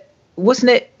TV. But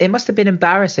wasn't it must have been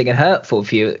embarrassing and hurtful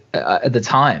for you at the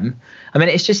time. I mean,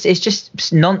 it's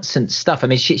just nonsense stuff. I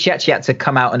mean, she actually had to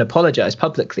come out and apologize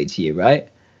publicly to you, right?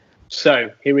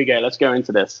 So here we go. Let's go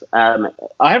into this.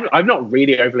 I've not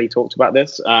really overly talked about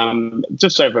this,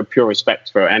 just over pure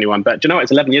respect for anyone. But do you know what?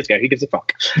 It's 11 years ago. Who gives a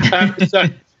fuck?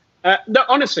 No,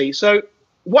 honestly. So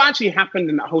what actually happened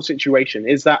in that whole situation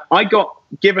is that I got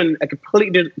given a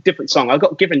completely different song. I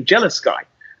got given "Jealous Guy"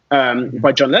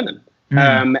 by John Lennon,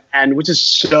 and which is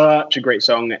such a great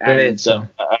song. And it's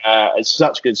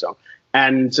such a good song.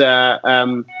 And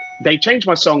they changed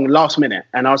my song last minute,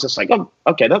 and I was just like, "Oh,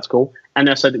 okay, that's cool." And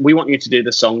they said, "We want you to do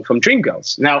the song from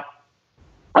Dreamgirls." Now,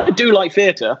 I do like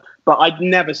theatre, but I'd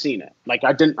never seen it. Like,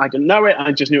 I didn't know it.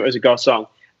 I just knew it was a girl song.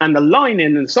 And the line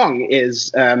in the song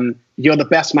is, "You're the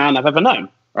best man I've ever known."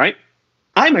 Right?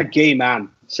 I'm a gay man,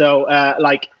 so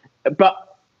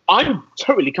but I'm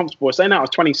totally comfortable saying that. I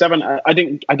was 27. I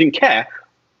didn't care.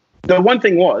 The one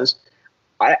thing was,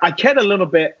 I cared a little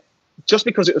bit just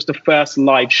because it was the first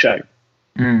live show,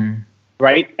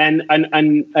 right? And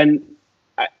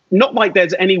not like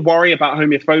there's any worry about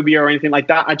homophobia or anything like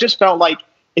that. I just felt like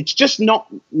it's just not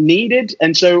needed,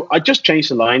 and so I just changed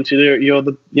the line to you're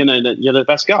the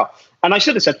best girl. And I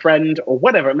should have said friend or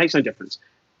whatever. It makes no difference.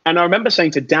 And I remember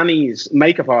saying to Danny's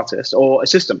makeup artist or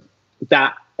assistant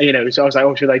that, so I was like,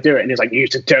 "Oh, should I do it?" And he's like, "You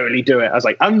should totally do it." I was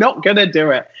like, "I'm not gonna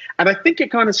do it." And I think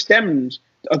it kind of stemmed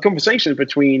a conversation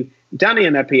between Danny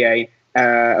and her PA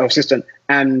or assistant,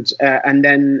 and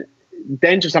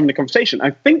then just having a conversation. I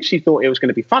think she thought it was going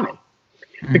to be funny,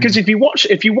 because if you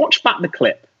watch back the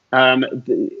clip,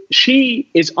 she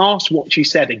is asked what she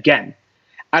said again,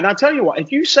 and I'll tell you what: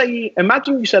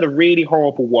 imagine you said a really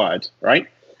horrible word, right?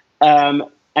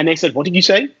 And they said, "What did you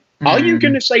say? Are you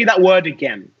going to say that word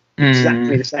again?"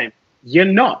 Exactly the same. You're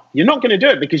not going to do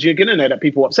it because you're going to know that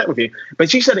people are upset with you. But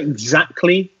she said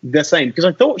exactly the same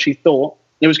because she thought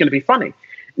it was going to be funny.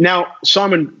 Now,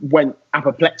 Simon went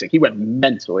apoplectic. He went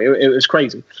mental. It was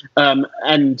crazy.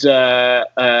 And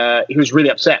he was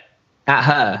really upset. At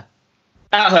her?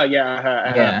 At her,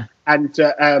 yeah. And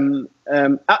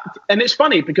it's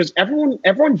funny because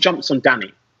everyone jumps on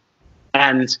Danny.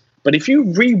 But if you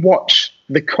rewatch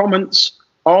the comments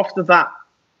after that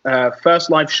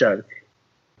first live show,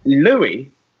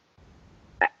 Louis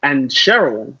and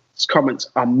Cheryl's comments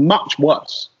are much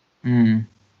worse. But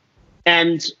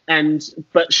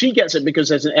she gets it because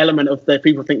there's an element of the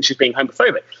people think she's being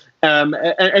homophobic,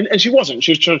 and she wasn't.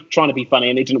 She was trying to be funny,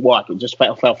 and it didn't work. It just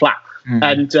fell flat.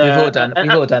 And we've all done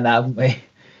that, haven't we?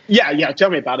 Yeah.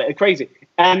 Tell me about it. It's crazy.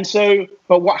 And so,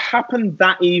 but what happened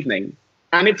that evening,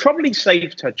 and it probably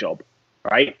saved her job,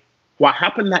 right? What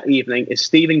happened that evening is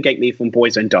Stephen Gately from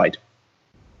Boyzone died.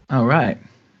 Oh, right.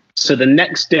 So the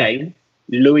next day,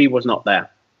 Louis was not there.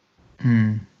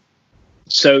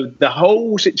 So the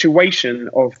whole situation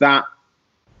of that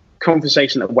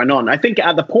conversation that went on, I think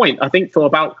at the point, for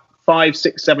about 5,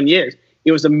 6, 7 years,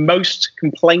 it was the most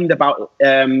complained about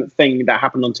thing that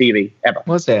happened on TV ever.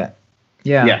 Was it?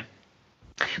 Yeah. Yeah.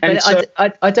 And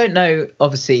I don't know,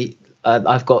 obviously,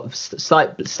 I've got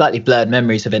slightly blurred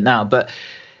memories of it now, but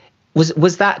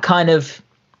was that kind of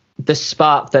the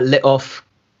spark that lit off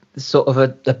sort of a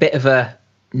bit of a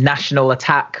national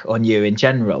attack on you in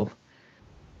general?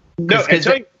 No, was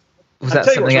that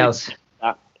something else?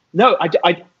 No,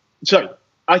 I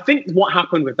think what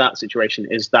happened with that situation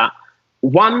is that,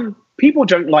 one, people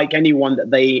don't like anyone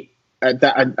that they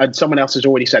that someone else has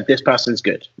already said this person's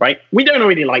good, right? We don't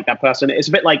really like that person. It's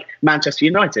a bit like Manchester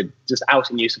United just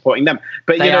outing you, supporting them.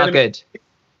 But they are good.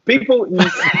 People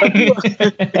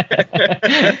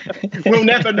we'll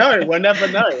never know. We'll never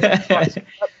know.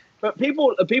 But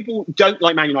people don't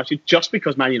like Man United just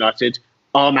because Man United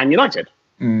are Man United.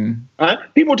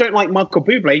 People don't like Michael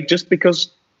Bublé just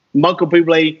because Michael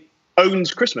Bublé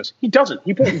owns Christmas. He doesn't.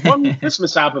 He put one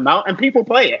Christmas album out and people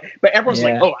play it. But everyone's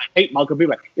like, "Oh, I hate Michael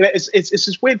Bublé." It's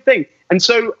this weird thing. And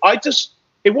so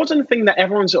it wasn't a thing that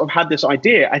everyone sort of had this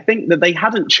idea. I think that they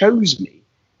hadn't chose me.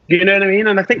 You know what I mean?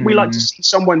 And I think we like to see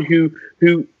someone who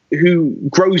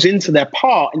grows into their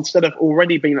part instead of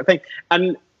already being that thing.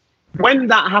 And when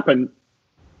that happened,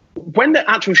 when the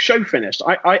actual show finished,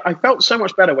 I felt so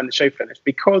much better when the show finished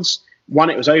because, one,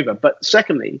 it was over, but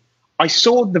secondly, I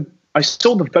saw the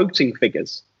voting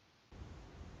figures.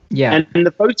 Yeah. And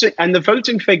the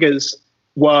voting figures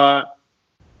were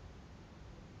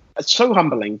so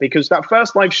humbling because that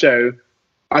first live show,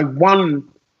 I won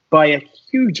by a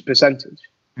huge percentage.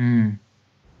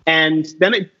 And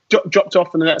then it dropped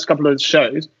off in the next couple of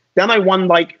shows. Then I won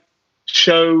like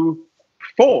show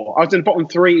 4. I was in the bottom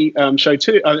 3, show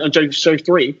 2, show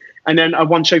 3, and then I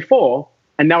won show 4,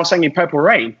 and now I sang in Purple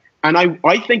Rain. And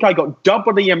I think I got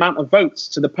double the amount of votes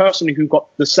to the person who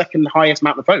got the second highest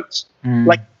amount of votes.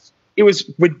 Like, it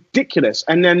was ridiculous.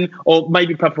 And then, or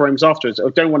maybe Purple Rain was afterwards. I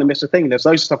don't want to miss a thing. There's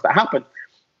loads of stuff that happened.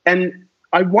 And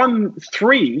I won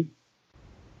 3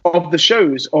 of the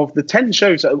shows, of the 10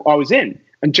 shows that I was in.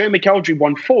 And Joe McElderry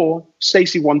won 4,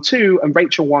 Stacey won 2, and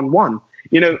Rachel won 1.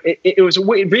 You know, it was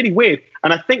really weird.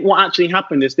 And I think what actually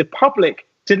happened is the public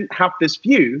didn't have this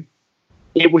view.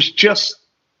 It was just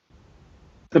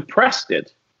the press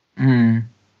did. And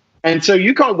so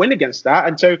you can't win against that.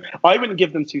 And so I wouldn't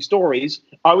give them 2 stories.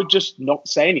 I would just not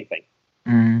say anything.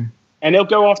 And they'll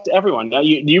go after everyone.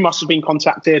 You must have been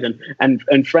contacted,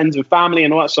 and friends and family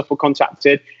and all that stuff were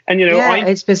contacted. And, you know, yeah,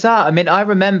 it's bizarre. I mean, I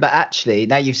remember actually,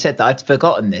 now you've said that, I'd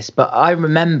forgotten this, but I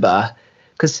remember,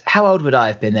 because how old would I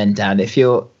have been then, Dan? If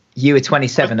you were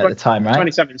 27 at the time, right?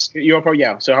 27. You're probably,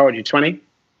 yeah. So how old are you? 20?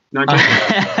 19?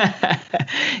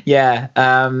 Yeah.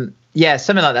 Yeah,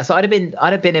 something like that. So I'd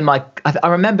have been in my, I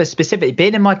remember specifically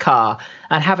being in my car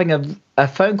and having a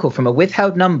phone call from a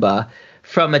withheld number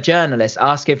from a journalist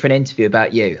asking for an interview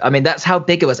about you. I mean, that's how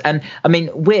big it was. And I mean,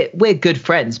 we're good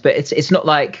friends, but it's not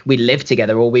like we lived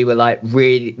together or we were like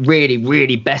really, really,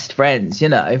 really best friends. You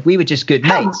know, we were just good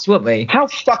mates, weren't we? How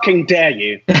fucking dare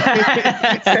you,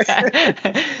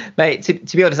 mate?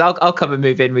 To be honest, I'll come and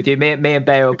move in with you. Me and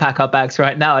Bear will pack our bags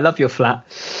right now. I love your flat.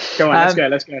 Go on,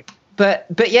 let's go. But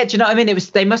yeah, do you know what I mean?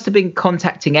 They must have been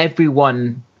contacting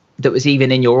everyone that was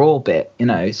even in your orbit, you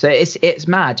know. So it's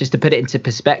mad, just to put it into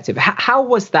perspective. How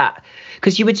was that?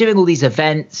 Because you were doing all these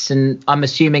events, and I'm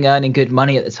assuming earning good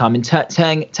money at the time, and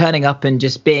turning up and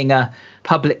just being a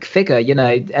public figure, you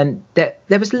know. And there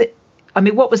was, I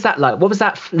mean, what was that like? What was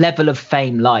that level of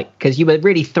fame like? Because you were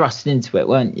really thrust into it,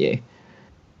 weren't you?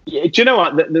 Yeah, do you know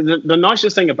what? The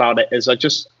nicest thing about it is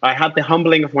I had the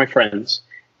humbling of my friends.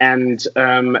 And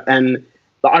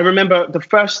I remember the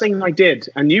first thing I did,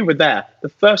 and you were there, the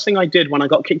first thing I did when I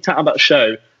got kicked out of that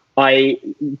show, I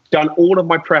done all of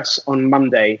my press on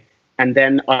Monday, and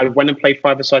then I went and played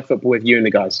 5-a-side football with you and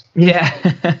the guys. Yeah.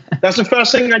 That's the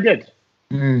first thing I did.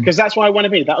 Because that's what I want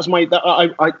to be. That was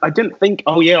I didn't think,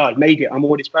 oh yeah, I made it, I'm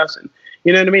all this person.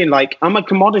 You know what I mean? Like, I'm a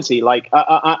commodity. Like,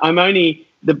 I'm only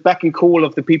the beck and call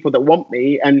of the people that want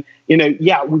me. And, you know,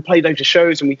 yeah, we played loads of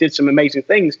shows and we did some amazing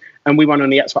things, and we went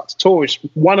on the X Factor tour. It's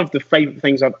one of the favorite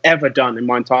things I've ever done in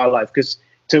my entire life, because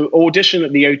to audition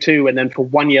at the O2 and then for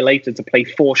 1 year later to play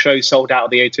 4 shows sold out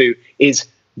of the O2 is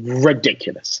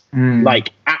ridiculous. Like,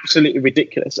 absolutely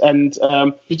ridiculous. And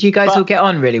did you guys all get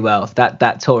on really well,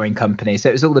 that touring company? So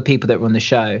it was all the people that were on the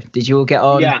show. Did you all get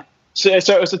on? Yeah. So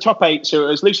it was the top 8. So it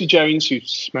was Lucy Jones, who's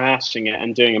smashing it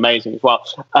and doing amazing as well.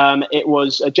 It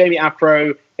was Jamie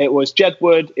Afro. It was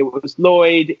Jedward. It was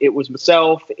Lloyd. It was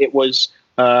myself. It was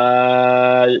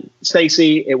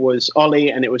Stacey. It was Ollie,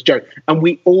 and it was Joe. And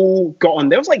we all got on.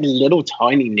 There was like little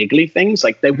tiny niggly things,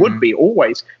 like there would be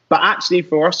always. But actually,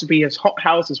 for us to be as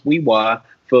hothouse as we were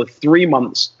for 3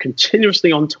 months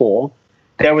continuously on tour,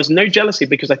 there was no jealousy,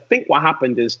 because I think what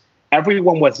happened is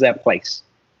everyone was their place.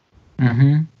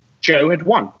 Joe had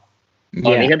won.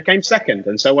 Ollie had came second,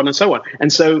 and so on and so on.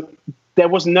 And so there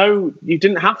was you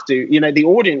didn't have to, you know, the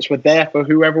audience were there for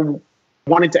whoever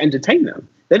wanted to entertain them.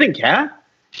 They didn't care.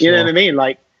 Sure. You know what I mean?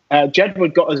 Like,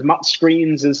 Jedward got as much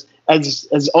screens as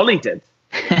Ollie did.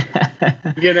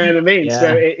 You know what I mean? Yeah.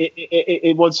 So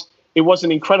it was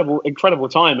an incredible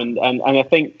time. And I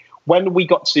think when we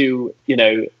got to, you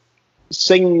know,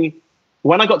 sing,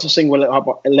 when I got to sing with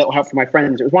A Little Help from My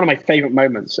Friends, it was one of my favorite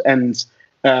moments. And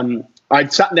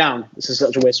I'd sat down. This is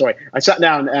such a weird story. I sat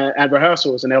down at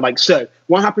rehearsals, and they were like, so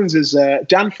what happens is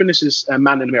Dan finishes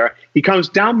Man in the Mirror. He comes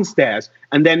down the stairs,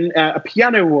 and then a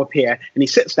piano will appear, and he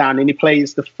sits down and he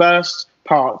plays the first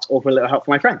part of A Little Help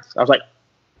from My Friends. I was like,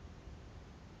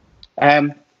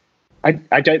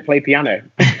 I don't play piano.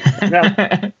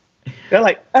 They're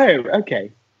like, oh,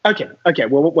 okay.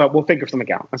 We'll figure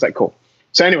something out. I was like, cool.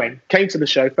 So anyway, came to the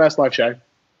show, first live show,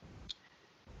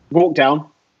 walked down,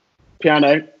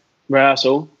 piano,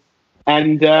 rehearsal,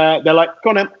 and they're like, go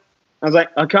on then. I was like,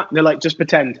 I can't. They're like, just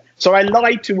pretend. So I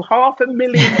lied to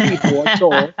 500,000 people I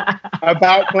saw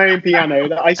about playing piano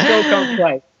that I still can't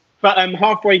play. But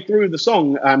halfway through the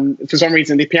song, for some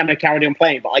reason, the piano carried on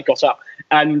playing, but I got up.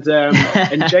 And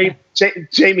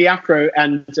Jamie Afro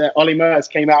and Ollie Murs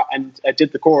came out and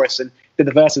did the chorus and did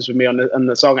the verses with me on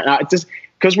the song. And I just,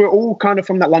 because we're all kind of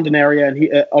from that London area,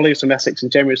 and Ollie was from Essex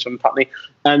and Jamie was from Putney,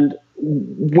 and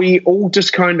we all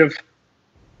just kind of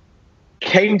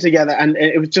came together, and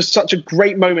it was just such a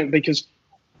great moment, because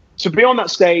to be on that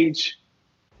stage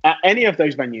at any of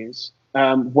those venues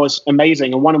was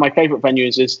amazing. And one of my favorite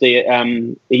venues is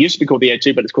it used to be called the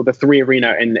O2, but it's called the Three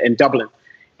Arena in Dublin.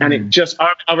 And it just,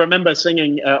 I remember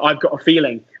singing I've Got a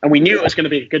Feeling, and we knew it was going to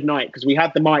be a good night because we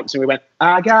had the mics and we went,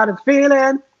 I got a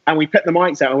feeling. And we put the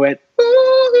mics out and went,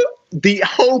 ooh. The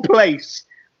whole place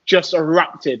just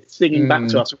erupted singing back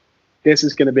to us. This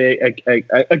is going to be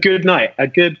a good night, a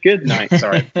good night.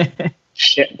 Sorry.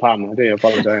 Shit pun, I do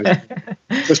apologize.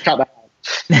 Just cut that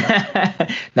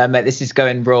out. No, mate, this is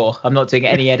going raw. I'm not doing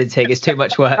any editing. It's too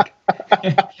much work.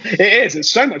 It is. It's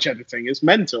so much editing. It's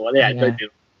mental. Yeah. Don't do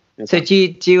it. So do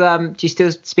you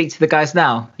still speak to the guys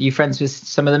now? Are you friends with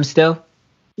some of them still?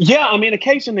 Yeah, I mean,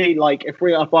 occasionally, like if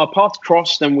our paths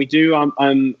cross, then we do.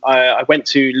 I went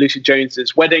to Lucy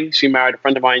Jones's wedding. She married a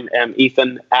friend of mine,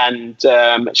 Ethan, and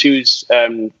she was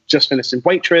just finished in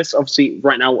Waitress. Obviously,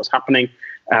 right now, what's happening?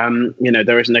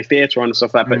 There is no theatre on and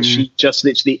stuff like that, but she just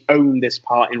literally owned this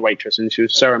part in Waitress, and she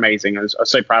was so amazing. I was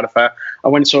so proud of her. I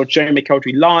went and saw Jamie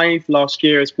McKeldry live last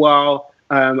year as well.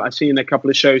 I've seen a couple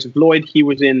of shows of Lloyd. He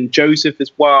was in Joseph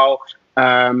as well.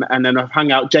 And then I've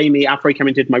hung out. Jamie Afro came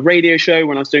and did my radio show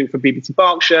when I was doing it for BBC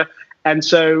Berkshire. And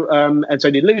so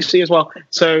did Lucy as well.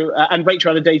 So, and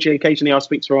Rachel Adedeji, occasionally I'll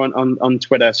speak to her on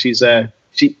Twitter. She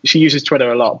uses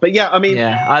Twitter a lot. But yeah, I mean.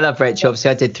 Yeah, I love Rachel. Obviously,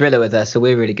 I did Thriller with her, so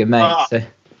we're really good mates. So.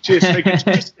 She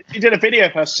did a video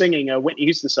of her singing a Whitney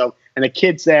Houston song, and the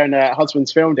kids there and her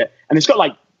husband's filmed it. And it's got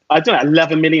like, I don't know,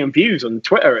 11 million views on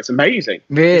Twitter. It's amazing.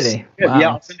 Really? Wow.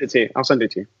 Yeah, I'll send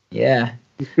it to you. Yeah.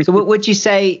 So what would you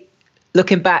say,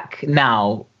 looking back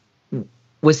now,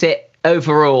 was it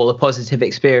overall a positive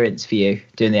experience for you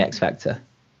doing the X Factor?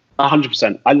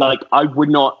 100%. I would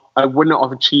not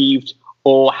have achieved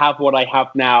or have what I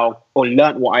have now, or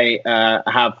learnt what I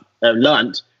have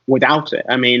learnt without it.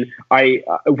 I mean,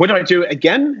 would I do it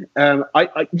again?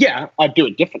 Yeah, I'd do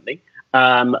it differently,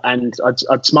 and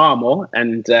I'd smile more,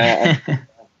 and but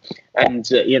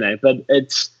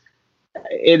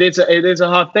it is a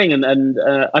hard thing, and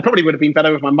I probably would have been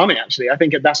better with my money. Actually, I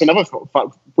think that's another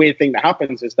weird thing that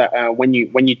happens is that when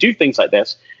you do things like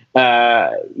this,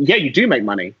 you do make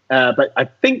money, but I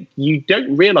think you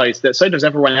don't realize that so does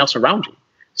everyone else around you.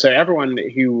 So everyone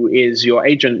who is your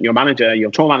agent, your manager,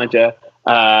 your tour manager,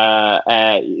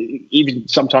 even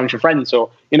sometimes your friends,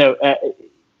 or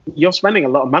you're spending a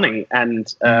lot of money,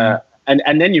 and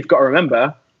then you've got to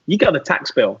remember you got a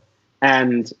tax bill.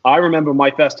 And I remember my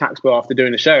first tax bill after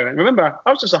doing the show. And remember, I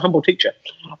was just a humble teacher.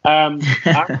 I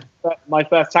remember my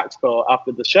first tax bill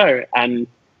after the show, and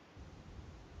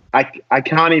I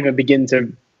can't even begin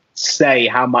to say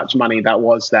how much money that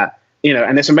was.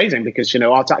 And it's amazing because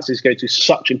our taxes go to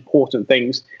such important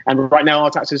things, and right now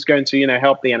our taxes going to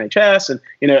help the NHS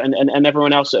and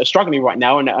everyone else that are struggling right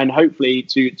now, and hopefully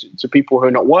to people who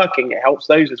are not working, it helps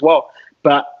those as well.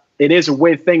 But it is a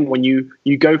weird thing when you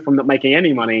go from not making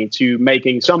any money to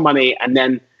making some money, and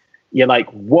then you're like,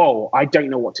 whoa, I don't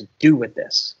know what to do with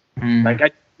this. Like, I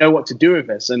don't know what to do with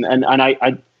this. And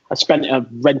I spent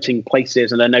renting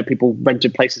places, and I know people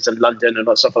rented places in London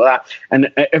and stuff like that.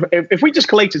 And if we just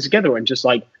collated together and just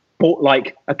like bought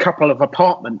like a couple of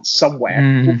apartments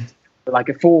somewhere,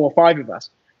 like 4 or 5 of us,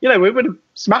 we would have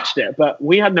smashed it, but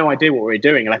we had no idea what we were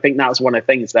doing. And I think that was one of the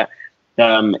things that,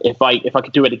 if I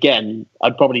could do it again,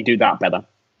 I'd probably do that better.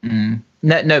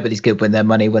 No, nobody's good with their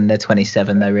money when they're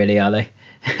 27, though, really, are they?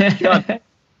 God,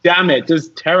 damn it, it's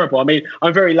terrible. I mean,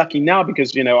 I'm very lucky now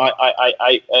because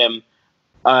I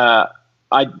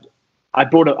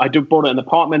bought an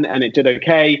apartment and it did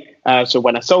okay. So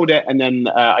when I sold it, and then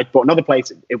I bought another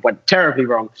place, it went terribly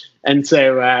wrong, and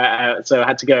so I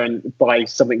had to go and buy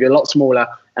something a lot smaller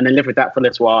and then live with that for a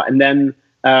little while, and then.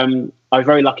 I was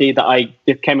very lucky that I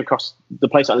came across the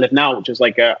place I live now, which is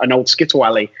like an old skittle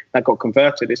alley that got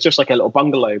converted. It's just like a little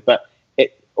bungalow, but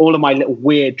all of my little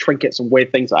weird trinkets and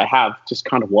weird things that I have just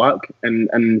kind of work, and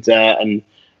I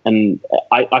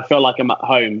feel like I'm at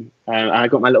home. And I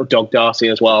got my little dog Darcy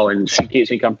as well, and she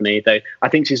keeps me company. Though I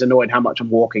think she's annoyed how much I'm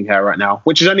walking her right now,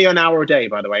 which is only an hour a day,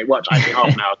 by the way. Well, actually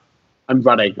half an hour. I'm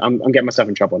running. I'm getting myself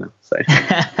in trouble now. So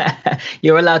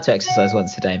you're allowed to exercise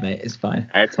once a day, mate. It's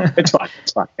fine. It's fine.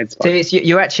 So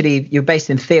you're based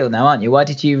in Thiel now, aren't you? Why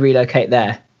did you relocate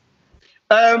there?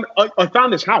 I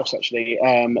found this house actually,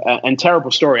 and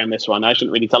terrible story on this one. I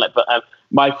shouldn't really tell it, but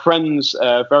my friends,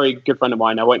 a very good friend of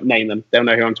mine, I won't name them. They'll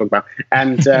know who I'm talking about.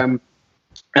 And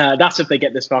that's if they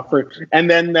get this far through. And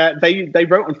then they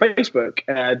wrote on Facebook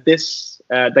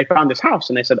they found this house,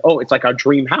 and they said, "Oh, it's like our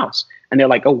dream house." And they're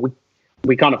like, "Oh,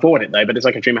 we can't afford it though, but it's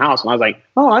like a dream house." And I was like,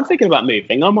 "Oh, I'm thinking about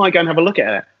moving. I might go and have a look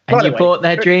at it." And you bought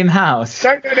their dream house.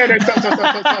 No,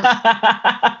 stop.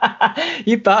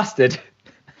 You bastard.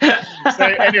 So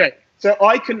anyway, so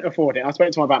I couldn't afford it. I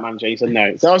spoke to my bank manager. He said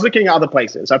no. So I was looking at other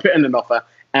places. I put in an offer,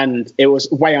 and it was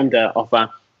way under offer.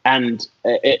 And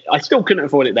I still couldn't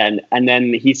afford it then. And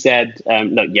then he said,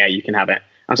 look, yeah, you can have it.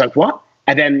 I was like, what?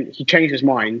 And then he changed his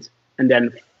mind. And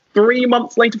then 4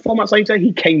 months later,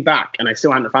 he came back, and I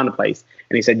still hadn't found a place.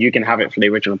 And he said, you can have it for the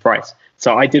original price.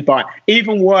 So I did buy it.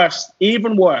 Even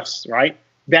worse, right?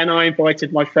 Then I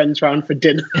invited my friends round for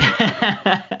dinner.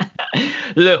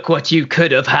 Look what you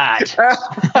could have had.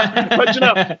 But you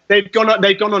know, they've gone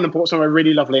on and bought somewhere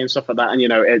really lovely and stuff like that. And you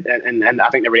know, and I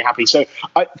think they're really happy. So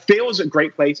Theal's a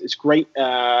great place. It's great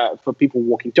for people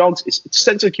walking dogs. It's a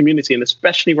sense of community, and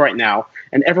especially right now.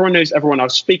 And everyone knows everyone. I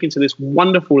was speaking to this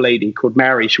wonderful lady called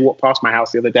Mary. She walked past my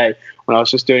house the other day when I was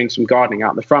just doing some gardening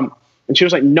out the front. And she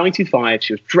was like 95.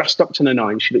 She was dressed up to the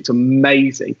nines. She looked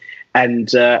amazing. And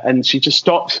she just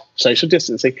stopped, social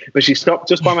distancing, but she stopped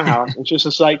just by my house. And she was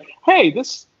just like, hey,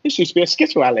 this used to be a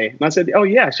skittle alley. And I said, oh,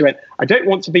 yeah. She went, I don't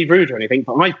want to be rude or anything,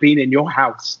 but I've been in your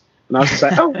house. And I was just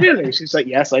like, oh, really? She's like,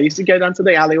 yes, I used to go down to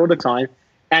the alley all the time.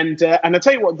 And I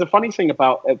tell you what, the funny thing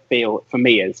about Theal for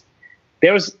me is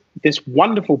there was this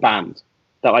wonderful band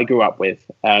that I grew up with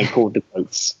called The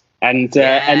Goats. And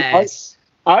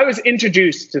I was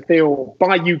introduced to Theal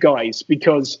by you guys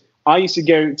because I used to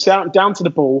go down to the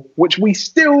ball, which we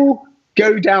still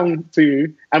go down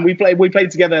to, and we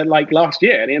played together like last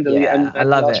year at the end of the year. I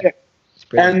love it.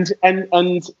 And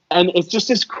it's just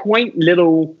this quaint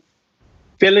little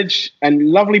village and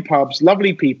lovely pubs,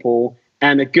 lovely people,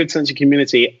 and a good sense of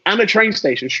community, and a train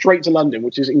station straight to London,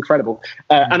 which is incredible.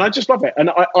 And I just love it.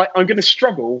 And I'm going to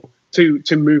struggle to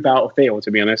move out of Theal,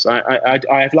 to be honest.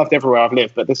 I've loved everywhere I've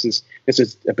lived, but this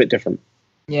is a bit different.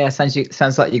 Yeah,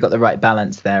 sounds like you got the right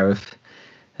balance there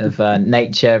of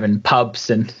nature and pubs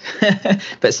and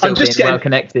but still being well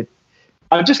connected.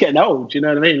 I'm just getting old, you know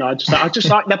what I mean? I just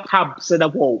like the pubs and the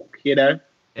walk, you know.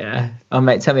 Yeah. Oh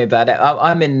mate, tell me about it.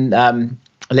 I'm in a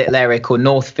little area called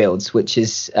Northfields, which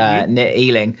is near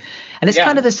Ealing. And it's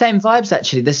kind of the same vibes,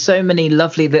 actually. There's so many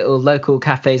lovely little local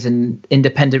cafes and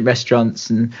independent restaurants.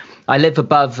 And I live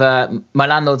above, my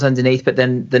landlord's underneath, but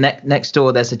then the next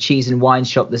door, there's a cheese and wine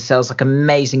shop that sells like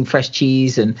amazing fresh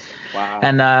cheese. And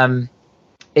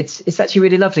it's actually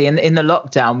really lovely. And in the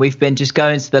lockdown, we've been just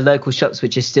going to the local shops,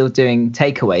 which are still doing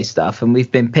takeaway stuff. And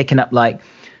we've been picking up like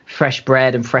fresh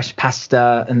bread and fresh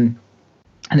pasta. And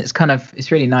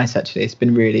it's really nice, actually. It's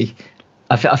been really,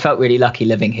 I felt really lucky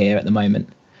living here at the moment.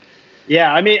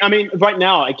 Yeah, I mean, right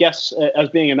now, I guess as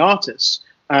being an artist,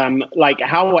 like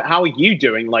how are you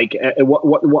doing? Like,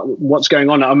 what's going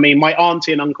on? I mean, my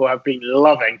auntie and uncle have been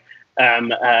loving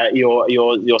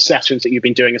your sessions that you've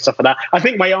been doing and stuff like that. I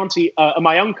think my auntie,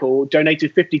 my uncle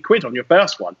donated 50 quid on your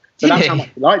first one, so that's how much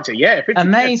you liked it. Yeah, 50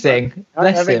 amazing. Quid.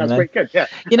 I think that's pretty good. Yeah,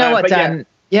 you know what, Dan?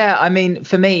 Yeah, I mean,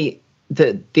 for me,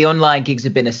 the online gigs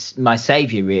have been my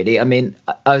savior, really. I mean,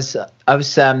 I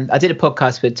did a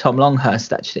podcast with Tom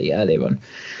Longhurst actually earlier on,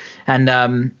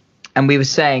 and we were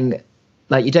saying,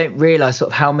 like, you don't realize sort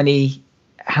of how many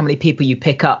people you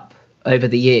pick up over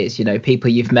the years, you know, people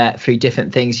you've met through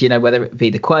different things, you know, whether it be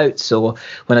the quotes or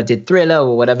when I did Thriller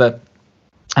or whatever,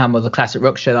 or the Classic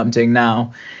Rock show that I'm doing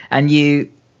now, and you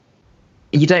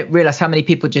don't realize how many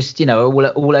people just, you know, are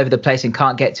all over the place and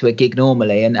can't get to a gig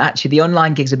normally. And actually the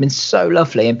online gigs have been so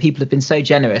lovely and people have been so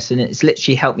generous, and it's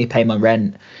literally helped me pay my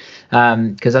rent.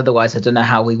 Because otherwise I don't know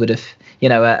how we would have, you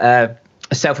know,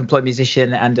 a self-employed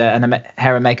musician and a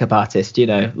hair and makeup artist, you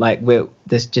know, like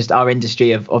there's just our industry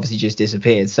have obviously just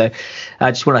disappeared. So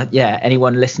I just want to,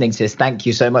 anyone listening to this, thank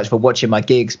you so much for watching my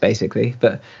gigs basically.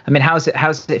 But I mean, how's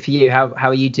it for you? How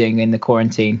are you doing in the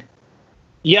quarantine?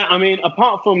 Yeah, I mean,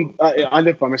 apart from I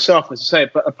live by myself, as I say,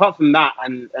 but apart from that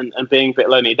and being a bit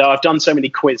lonely, though, I've done so many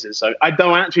quizzes. So I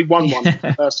actually won one for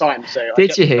the first time. So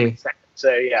did you?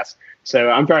 So yes, so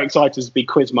I'm very excited to be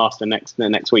quiz master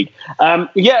next week. Yeah,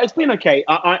 it's been okay.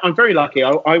 I'm very lucky.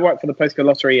 I work for the Postcode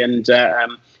Lottery,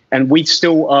 and we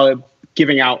still are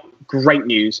giving out great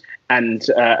news, and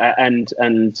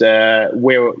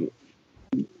we're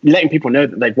letting people know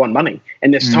that they've won money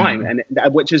in this time, and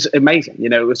which is amazing. You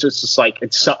know, it was just like,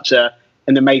 it's such an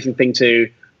amazing thing to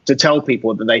tell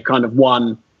people that they kind of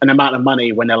won an amount of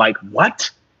money when they're like, what?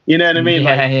 You know what I mean?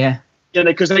 Yeah. You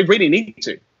know, because they really need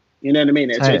to. You know what I mean?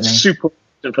 It's super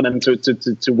important for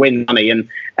them to win money, and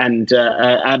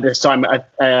at this time,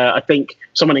 I think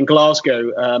someone in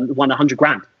Glasgow won 100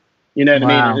 grand. You know what I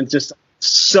mean? And it's just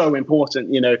so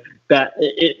important, you know, that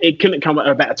it couldn't come at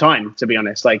a better time, to be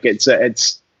honest. Like it's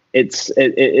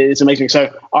it's amazing.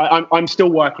 So I'm still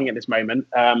working at this moment,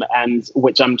 and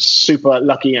which I'm super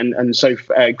lucky and so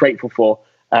grateful for.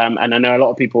 And I know a lot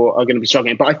of people are going to be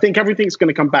struggling, but I think everything's going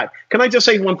to come back. Can I just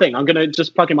say one thing? I'm going to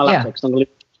just plug in my laptop.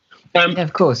 Yeah,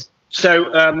 of course.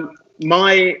 So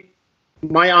my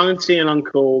auntie and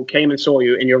uncle came and saw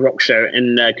you in your rock show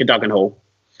in Cadogan Hall.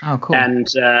 Oh, cool.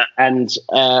 And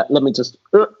let me just.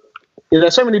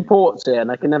 There's so many ports here,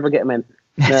 and I can never get them in.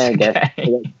 There we go.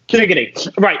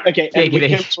 Giggity. Right. Okay.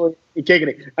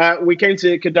 We came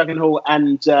to Cadogan Hall,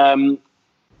 and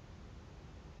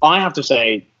I have to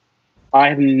say, I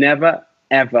have never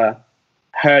ever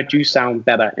heard you sound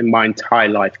better in my entire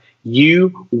life.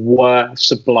 You were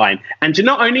sublime, and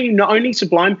not only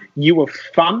sublime, you were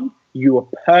fun, you were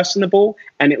personable,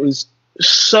 and it was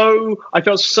I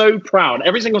felt so proud.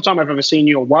 Every single time I've ever seen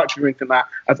you or watched you or anything like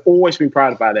that, I've always been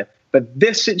proud about it. But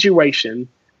this situation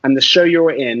and the show you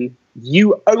were in,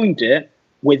 you owned it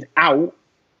without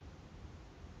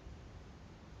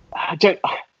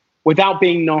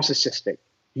being narcissistic.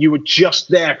 You were just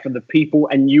there for the people,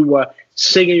 and you were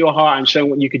singing your heart and showing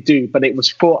what you could do. But it was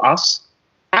for us.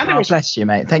 And bless you,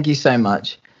 mate. Thank you so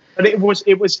much. But it was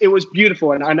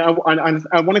beautiful, and I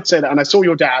wanted to say that. And I saw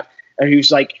your dad,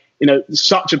 who's like,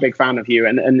 such a big fan of you,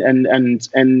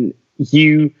 and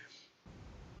you.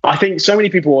 I think so many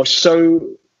people are so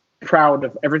proud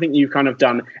of everything you've kind of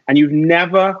done, and you've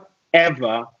never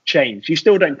ever changed. You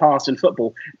still don't pass in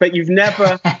football, but you've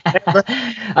never ever.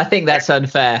 I think that's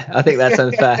unfair. No,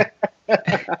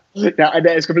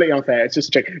 it's completely unfair. It's just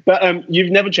a trick. But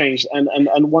you've never changed, and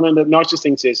one of the nicest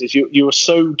things is you are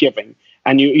so giving,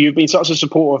 and you've been such a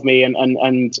support of me and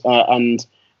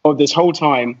of this whole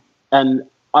time, and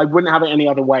I wouldn't have it any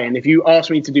other way. And if you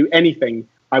asked me to do anything,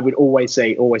 I would always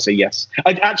say yes.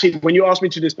 Actually, when you asked me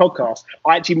to do this podcast,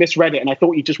 I actually misread it, and I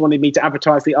thought you just wanted me to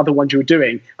advertise the other ones you were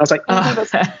doing. I was like,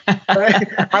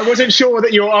 I wasn't sure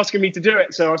that you were asking me to do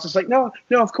it, so I was just like, no,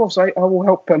 of course, I will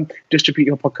help distribute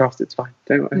your podcast. It's fine.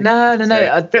 Don't worry. No.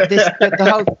 The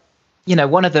whole,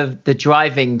 one of the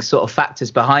driving sort of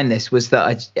factors behind this was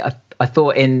that I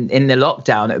thought in the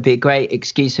lockdown it would be a great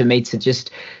excuse for me to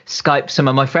just Skype some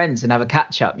of my friends and have a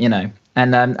catch up,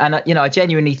 And I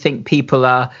genuinely think people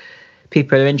are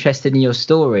interested in your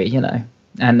story,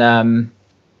 and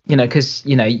because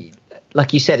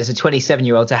like you said, as a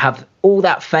 27-year-old, to have all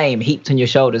that fame heaped on your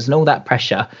shoulders and all that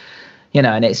pressure,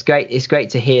 and it's great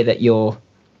to hear that you're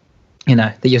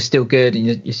still good,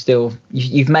 and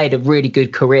you've made a really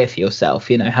good career for yourself,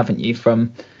 haven't you,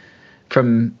 from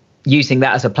using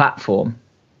that as a platform.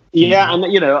 Yeah, and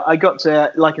I got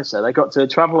to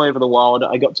travel over the world.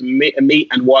 I got to meet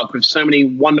and work with so many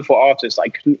wonderful artists I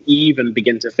couldn't even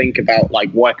begin to think about, like,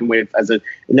 working with as a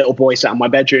little boy sat in my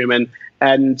bedroom,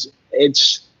 and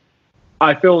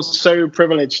I feel so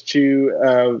privileged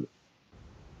to.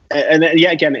 And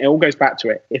yet again, it all goes back to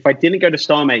it. If I didn't go to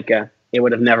Star Maker, it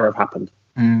would have never have happened.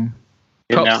 Mm.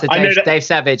 Props to Dave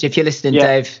Savage, if you're listening,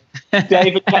 yeah.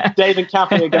 Dave and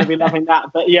Kathy are going to be loving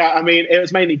that. But yeah, I mean, it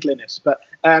was mainly Glynis. But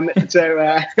but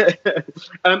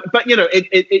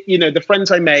the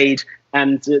friends I made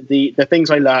and the things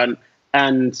I learned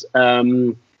and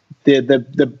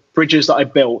the bridges that I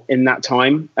built in that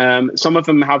time. Some of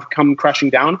them have come crashing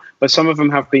down, but some of them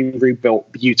have been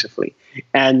rebuilt beautifully.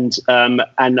 And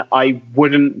I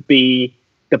wouldn't be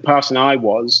the person I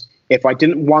was if I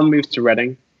didn't, one, move to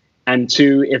Reading, and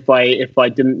two, if I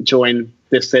didn't join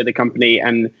this theatre company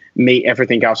and meet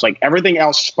everything else. Like, everything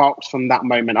else sparked from that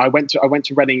moment. I went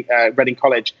to Reading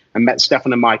College and met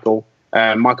Stefan and Michael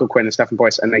Quinn and Stefan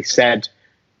Boyce, and they said,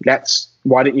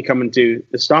 why don't you come and do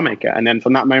the Star Maker? And then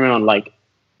from that moment on, like,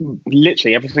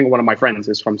 literally every single one of my friends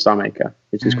is from Star Maker,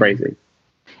 which is crazy.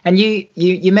 And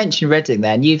you mentioned Reading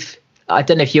there, and I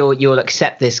don't know if you'll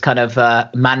accept this kind of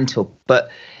mantle,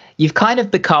 but you've kind of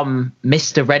become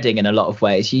Mr. Reading in a lot of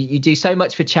ways. You do so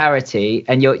much for charity,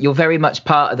 and you're very much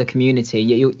part of the community.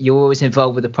 You're always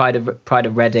involved with the Pride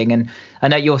of Reading, and I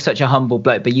know you're such a humble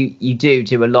bloke, but you do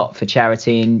a lot for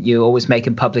charity, and you're always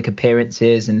making public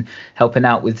appearances and helping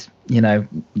out with,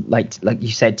 like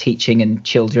you said, teaching and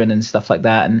children and stuff like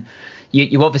that. And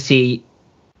you obviously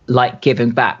like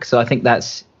giving back, so I think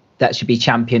that should be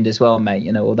championed as well,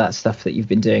 mate. All that stuff that you've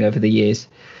been doing over the years.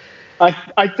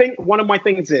 I think one of my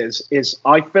things is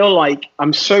I feel like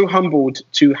I'm so humbled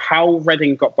to how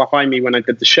Reading got behind me when I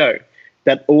did the show,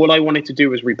 that all I wanted to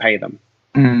do was repay them.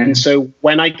 And so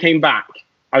when I came back,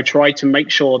 I tried to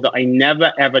make sure that I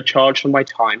never, ever charged for my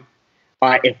time.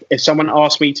 If someone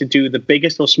asked me to do the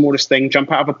biggest or smallest thing,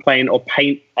 jump out of a plane or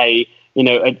paint a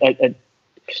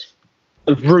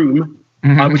room,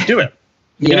 I would do it.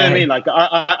 You know what I mean? Like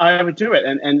I would do it,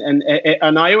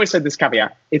 and I always said this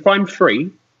caveat: if I'm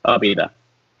free, I'll be there.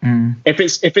 If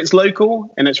it's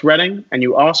local and it's Reading, and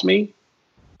you ask me,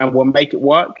 and we'll make it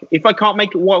work. If I can't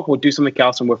make it work, we'll do something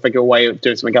else, and we'll figure a way of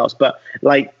doing something else. But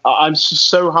like, I'm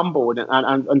so humbled,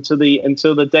 and until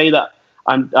the day that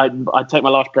I take my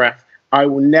last breath, I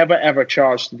will never ever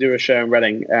charge to do a show in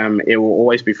Reading. It will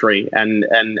always be free, and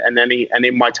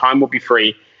my time will be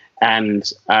free,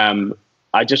 and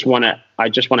I just want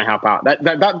to help out.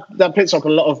 That puts up a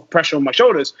lot of pressure on my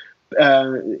shoulders,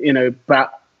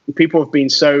 but people have been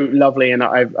so lovely, and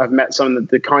I've met some of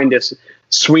the kindest,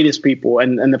 sweetest people,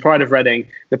 and the Pride of Reading,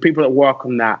 the people that work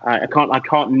on that. I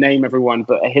can't name everyone,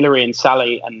 but Hilary and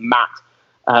Sally and Matt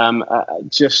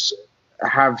just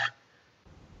have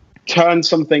turned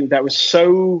something that was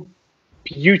so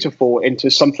beautiful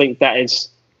into something that is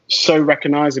so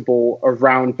recognizable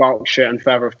around Berkshire and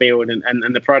further afield,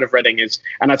 and the Pride of Reading is.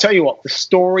 And I tell you what, the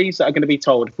stories that are going to be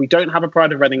told, if we don't have a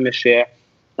Pride of Reading this year,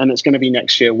 and it's going to be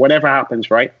next year, whatever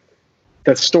happens, right?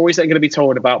 The stories that are going to be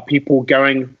told about people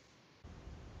going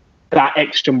that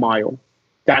extra mile,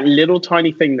 that little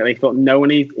tiny thing that they thought no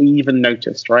one even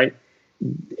noticed, right?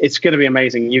 It's going to be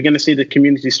amazing. You're going to see the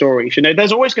community stories.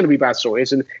 There's always going to be bad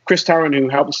stories. And Chris Tarrant, who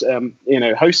helps,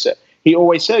 host it, he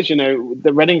always says,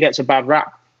 the Reading gets a bad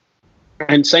rap,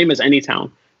 and same as any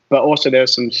town. But also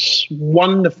there's some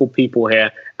wonderful people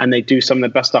here, and they do some of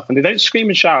the best stuff. And they don't scream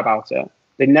and shout about it.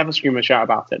 They never scream and shout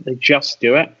about it. They just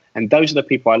do it. And those are the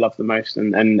people I love the most. I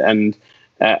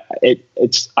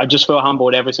just feel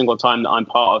humbled every single time that I'm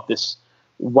part of this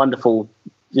wonderful,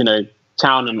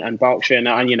 town and Berkshire, and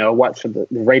I work for the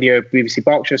radio, BBC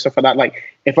Berkshire, stuff like that. Like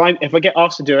if I get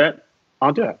asked to do it,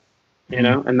 I'll do it.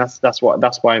 And that's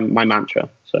why my mantra.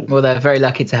 So well, they're very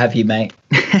lucky to have you, mate.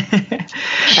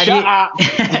 Shut up.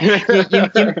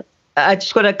 I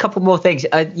just got a couple more things.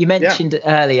 You mentioned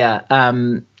earlier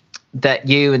that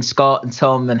you and Scott and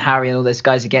Tom and Harry and all those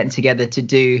guys are getting together to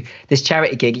do this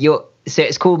charity gig. So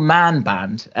it's called Man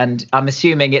Band, and I'm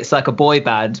assuming it's like a boy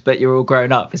band, but you're all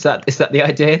grown up. Is that the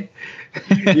idea?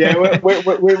 Yeah,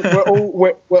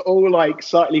 we're all like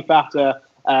slightly fatter,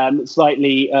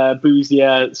 slightly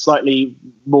boozier, slightly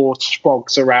more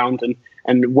sprogs around,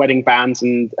 and wedding bands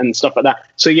and stuff like that.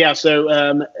 So yeah,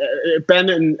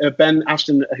 Ben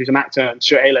Ashton, who's an actor, and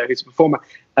Stuart Halo, who's a performer,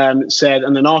 said,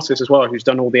 and an artist as well, who's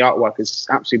done all the artwork, is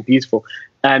absolutely beautiful.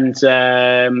 And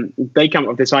they came up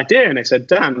with this idea, and they said,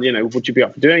 Dan, would you be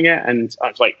up for doing it? And I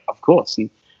was like, of course.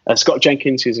 And Scott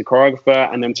Jenkins, who's a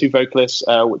choreographer, and then two vocalists,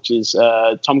 which is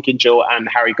Tom Kinchel and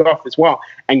Harry Goff as well.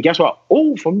 And guess what?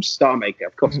 All from Star Maker,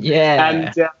 of course.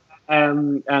 Yeah.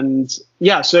 And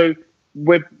yeah, so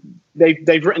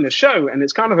they've written a show, and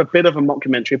it's kind of a bit of a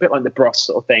mockumentary, a bit like the Bros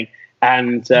sort of thing.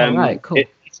 And right, cool.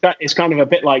 It's kind of a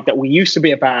bit like that. We used to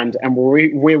be a band, and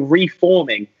we're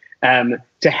reforming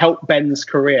to help Ben's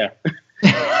career.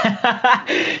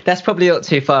 That's probably not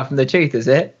too far from the truth, is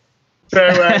it? So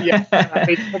yeah,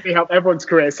 it probably help everyone's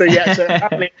career. So yeah,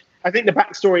 I think the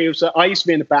backstory was I used to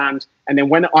be in a band, and then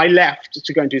when I left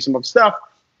to go and do some other stuff,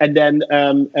 and then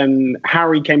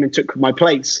Harry came and took my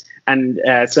place, and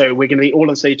so we're going to be all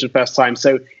on stage for the first time.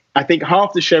 So I think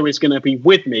half the show is going to be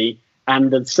with me,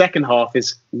 and the second half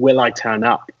is will I turn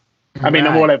up? I mean,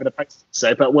 I'm all over the place,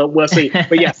 but we'll see.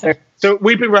 But yeah, so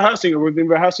we've been rehearsing. We've been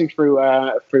rehearsing through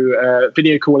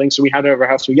video calling. So we had a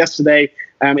rehearsal yesterday.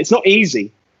 It's not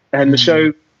easy, and the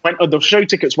show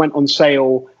tickets went on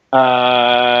sale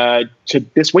to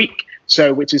this week.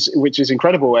 So which is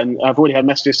incredible. And I've already had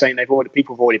messages saying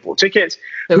people have already bought tickets.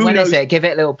 So when is it? Give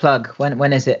it a little plug.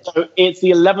 When is it? So it's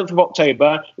the 11th of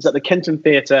October. It's at the Kenton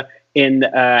Theatre in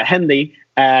Henley,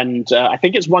 and I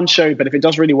think it's one show. But if it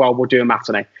does really well, we'll do a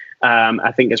matinee.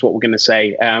 I think is what we're going to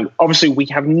say. Obviously, we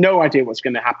have no idea what's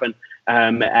going to happen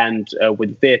and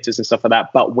with theatres and stuff like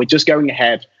that, but we're just going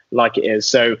ahead like it is.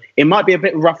 So it might be a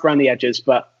bit rough around the edges,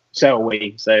 but so are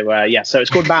we. So yeah, so it's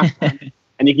called Man,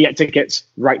 and you can get tickets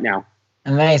right now.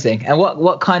 Amazing. And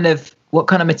what kind of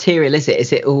material is it?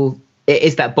 Is it all? It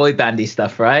is that boy bandy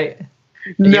stuff, right?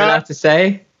 No. You allowed to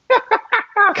say?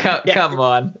 Come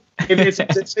on.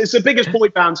 It's the biggest boy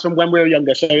bands from when we were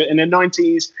younger. So in the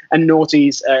 90s and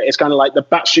noughties, it's kind of like the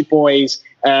Backstreet Boys,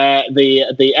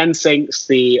 the NSYNCs,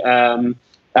 the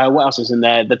what else is in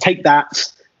there? The Take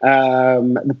That,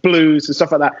 the Blues and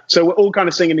stuff like that. So we're all kind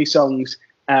of singing these songs,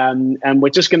 and we're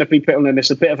just going to be putting on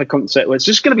this a bit of a concert where it's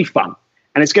just going to be fun,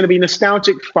 and it's going to be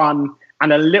nostalgic fun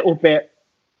and a little bit.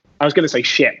 I was going to say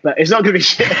shit, but it's not going to be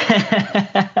shit.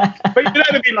 But you know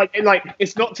what I mean? Like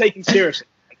it's not taken seriously.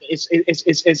 It's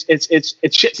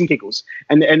shits and giggles,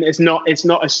 and it's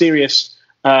not a serious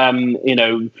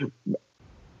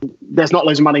there's not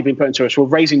loads of money being put into us. We're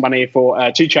raising money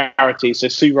for 2 charities, so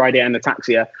Sue Rider and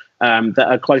Ataxia, that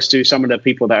are close to some of the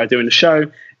people that are doing the show.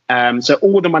 So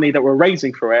all the money that we're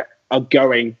raising for it are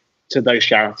going to those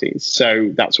charities.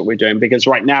 So that's what we're doing, because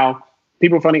right now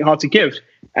people are finding it hard to give,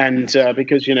 and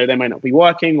because they might not be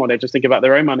working, or they're just thinking about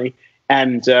their own money,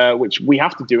 and which we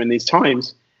have to do in these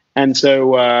times. And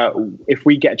so if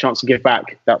we get a chance to give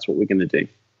back, that's what we're going to do.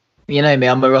 You know me,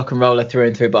 I'm a rock and roller through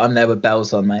and through, but I'm there with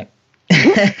bells on, mate.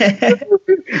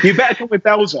 You better come with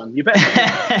bells on. You better.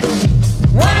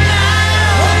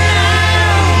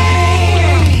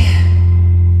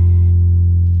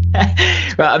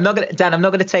 Right, Dan, I'm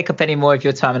not gonna take up any more of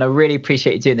your time, and I really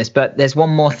appreciate you doing this. But there's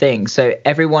one more thing. So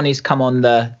everyone who's come on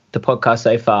the podcast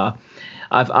so far,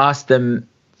 I've asked them.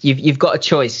 You've got a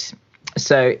choice.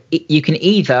 So you can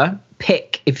either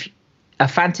pick if a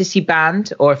fantasy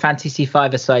band or a fantasy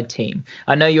five-a-side team.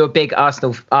 I know you're a big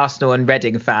Arsenal and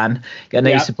Reading fan. I know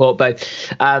you support both.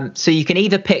 So you can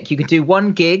either pick. You can do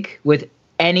one gig with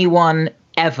anyone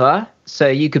ever. So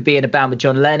you could be in a band with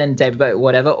John Lennon, David Bowie,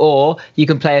 whatever, or you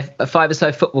can play a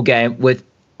five-a-side football game with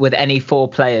any 4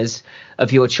 players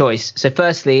of your choice. So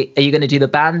firstly, are you going to do the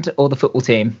band or the football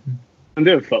team? I'm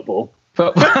doing football.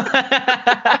 Totally.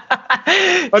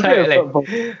 Football.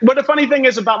 But the funny thing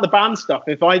is about the band stuff,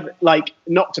 if I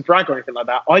not to brag or anything like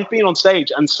that, I've been on stage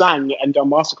and sang and done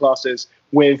masterclasses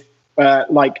with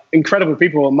incredible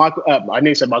people. I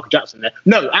nearly said Michael Jackson there.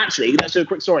 No, actually, let's do a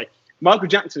quick story. Michael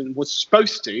Jackson was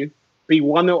supposed to be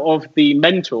one of the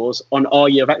mentors on our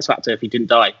year of X Factor if he didn't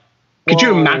die. Could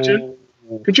you imagine?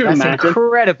 That's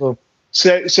incredible.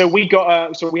 So we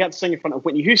got we had to sing in front of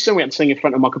Whitney Houston, we had to sing in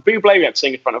front of Michael Bublé, we had to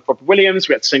sing in front of Robbie Williams,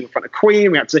 we had to sing in front of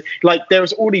Queen, we had to there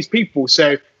was all these people.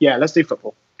 So yeah, let's do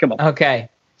football. Come on. Okay.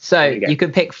 So you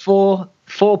can pick four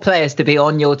players to be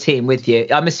on your team with you.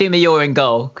 I'm assuming you're in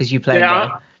goal because you play in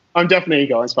goal. I'm definitely in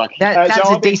goal. It's fine. That's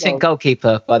a decent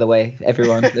goalkeeper, by the way,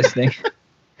 everyone listening.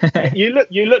 You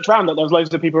looked around that there was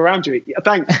loads of people around you.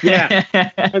 Thanks. Yeah.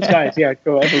 Thanks, guys. Yeah,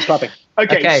 cool. Everyone's clapping.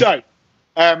 Okay. So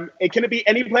can it be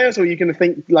any players, or are you going to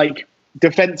think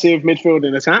defensive, midfield,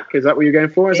 and attack? Is that what you're going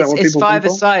for? It's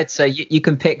five-a-side, so you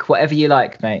can pick whatever you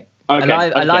like, mate.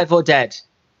 Okay. Alive or dead.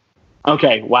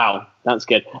 Okay. Wow, that's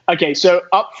good. Okay, so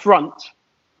up front,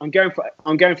 I'm going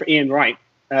for Ian Wright.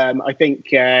 I think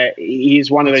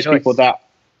he's one of those people that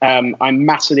I'm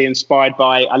massively inspired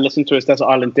by. I listened to his Desert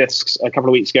Island Discs a couple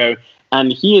of weeks ago,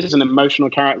 and he is an emotional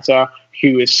character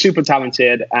who is super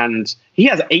talented, and he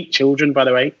has 8 children, by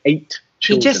the way. 8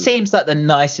 children. He just seems like the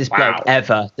nicest bloke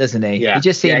ever, doesn't he? Yeah. He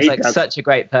just seems like such a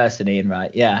great person, Ian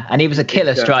Wright. Yeah, and he was a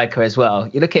killer striker as well.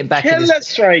 You look at him back in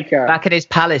his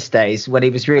Palace days when he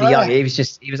was really young.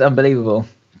 He was unbelievable.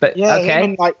 But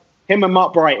okay. Him and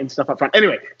Mark Bright and stuff up front.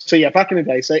 Anyway, so yeah, back in the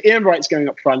day. So Ian Wright's going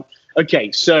up front.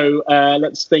 Okay, so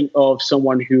let's think of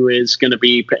someone who is going to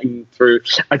be putting through.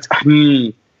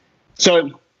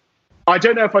 So I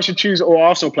don't know if I should choose all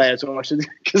Arsenal players or I should,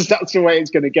 because that's the way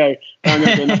it's going to go. I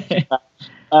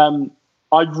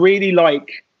really like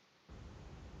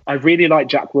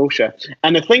Jack Wilshere,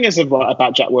 and the thing is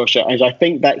about Jack Wilshere is I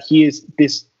think that he is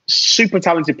this super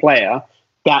talented player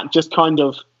that just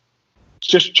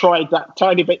tried that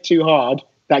tiny bit too hard,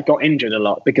 that got injured a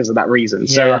lot because of that reason.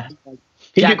 Yeah. So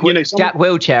Jack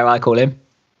Wilshere, I call him.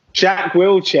 Jack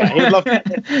Wilshere. He'd love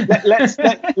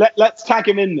let's tag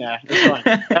him in there.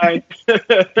 It's fine.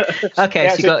 Okay,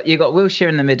 yeah, so you got Wilshere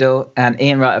in the middle and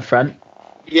Ian Wright up front.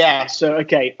 Yeah. So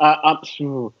okay,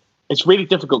 it's really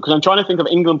difficult because I'm trying to think of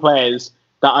England players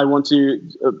that I want to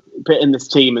put in this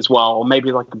team as well, or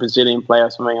maybe like a Brazilian player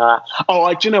or something like that.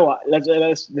 Oh, do you know what?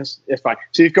 It's fine.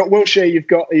 So you've got Wilshere, you've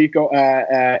got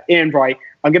Ian Wright.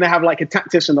 I'm going to have like a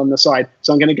tactician on the side,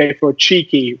 so I'm going to go for a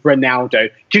cheeky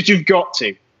Ronaldo because you've got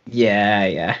to.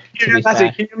 Yeah. Can you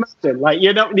imagine? Like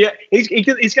he's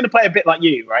going to play a bit like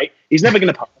you, right? He's never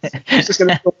going to pass. He's just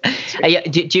going to.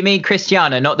 Do you mean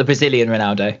Cristiano, not the Brazilian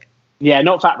Ronaldo? Yeah,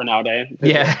 not fat Ronaldo.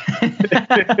 Yeah.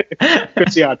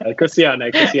 Cristiano.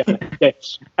 Yeah.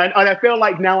 And I feel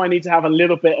like now I need to have a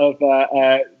little bit of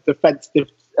defensive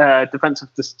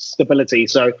stability.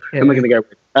 So I'm going to go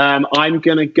with. I'm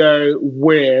going to go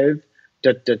with.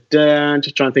 Just trying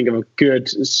to think of a good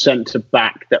centre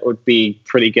back that would be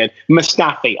pretty good.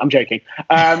 Mustafi. I'm joking.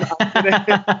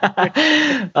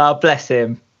 Oh, bless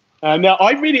him. No,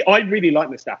 I really like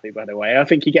Mustafi, by the way. I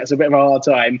think he gets a bit of a hard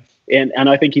time, and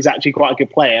I think he's actually quite a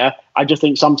good player. I just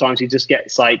think sometimes he just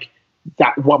gets like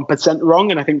that 1%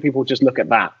 wrong, and I think people just look at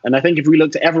that. And I think if we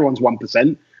looked at everyone's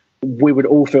 1%, we would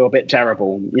all feel a bit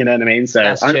terrible. You know what I mean? So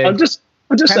I'm just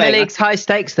Premier saying. League's high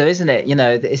stakes, though, isn't it? You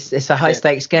know, it's a high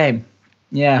stakes game.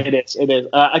 Yeah. It is.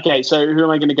 Okay, so who am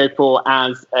I going to go for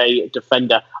as a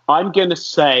defender? I'm going to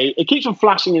say, it keeps on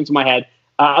flashing into my head,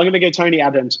 I'm going to go Tony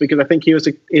Adams, because I think he was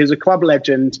a club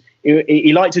legend.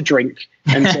 He liked to drink,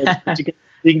 and so you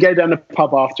can go down the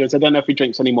pub afterwards. I don't know if he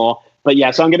drinks anymore, but yeah.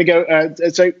 So I'm going to go.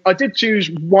 So I did choose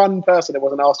one person. It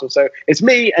wasn't Arsenal, so it's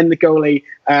me and the goalie.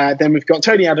 Then we've got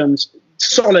Tony Adams,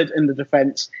 solid in the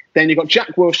defence. Then you've got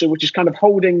Jack Wilshere, which is kind of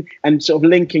holding and sort of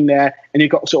linking there, and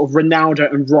you've got sort of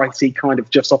Ronaldo and Wrighty kind of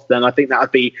just off there. And I think that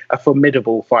would be a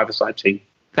formidable five-a-side team.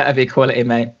 That'd be quality,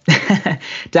 mate.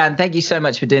 Dan, thank you so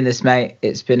much for doing this, mate.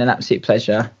 It's been an absolute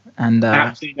pleasure. And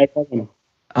absolutely no problem.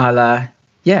 I'll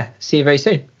see you very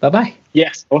soon. Bye-bye.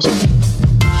 Yes, awesome.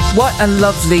 What a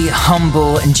lovely,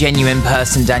 humble and genuine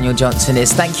person Daniel Johnson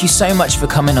is. Thank you so much for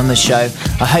coming on the show.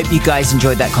 I hope you guys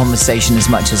enjoyed that conversation as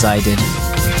much as I did.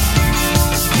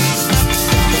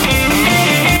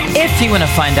 If you want to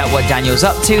find out what Daniel's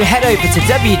up to, head over to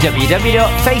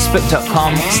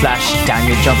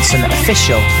www.facebook.com/Daniel Johnson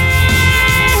Official.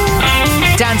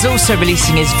 Dan's also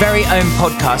releasing his very own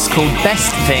podcast called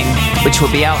Best Thing, which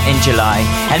will be out in July,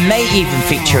 and may even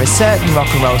feature a certain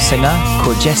rock and roll singer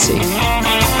called Jessie.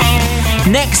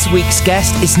 Next week's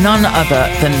guest is none other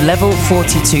than Level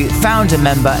 42 founder,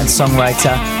 member and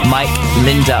songwriter Mike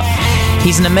Lindup.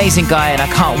 He's an amazing guy, and I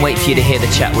can't wait for you to hear the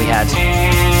chat we had.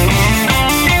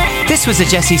 This was a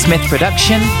Jesse Smith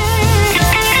production.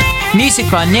 Music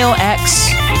by Neil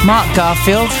X, Mark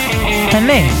Garfield, and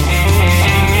me.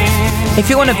 If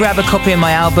you want to grab a copy of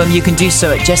my album, you can do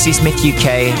so at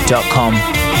jessesmithuk.com.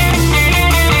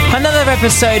 Another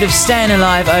episode of Staying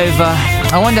Alive over.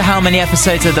 I wonder how many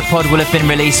episodes of the pod will have been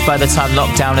released by the time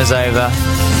lockdown is over.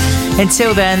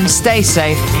 Until then, stay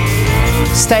safe,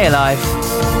 stay alive,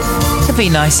 and be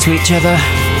nice to each other.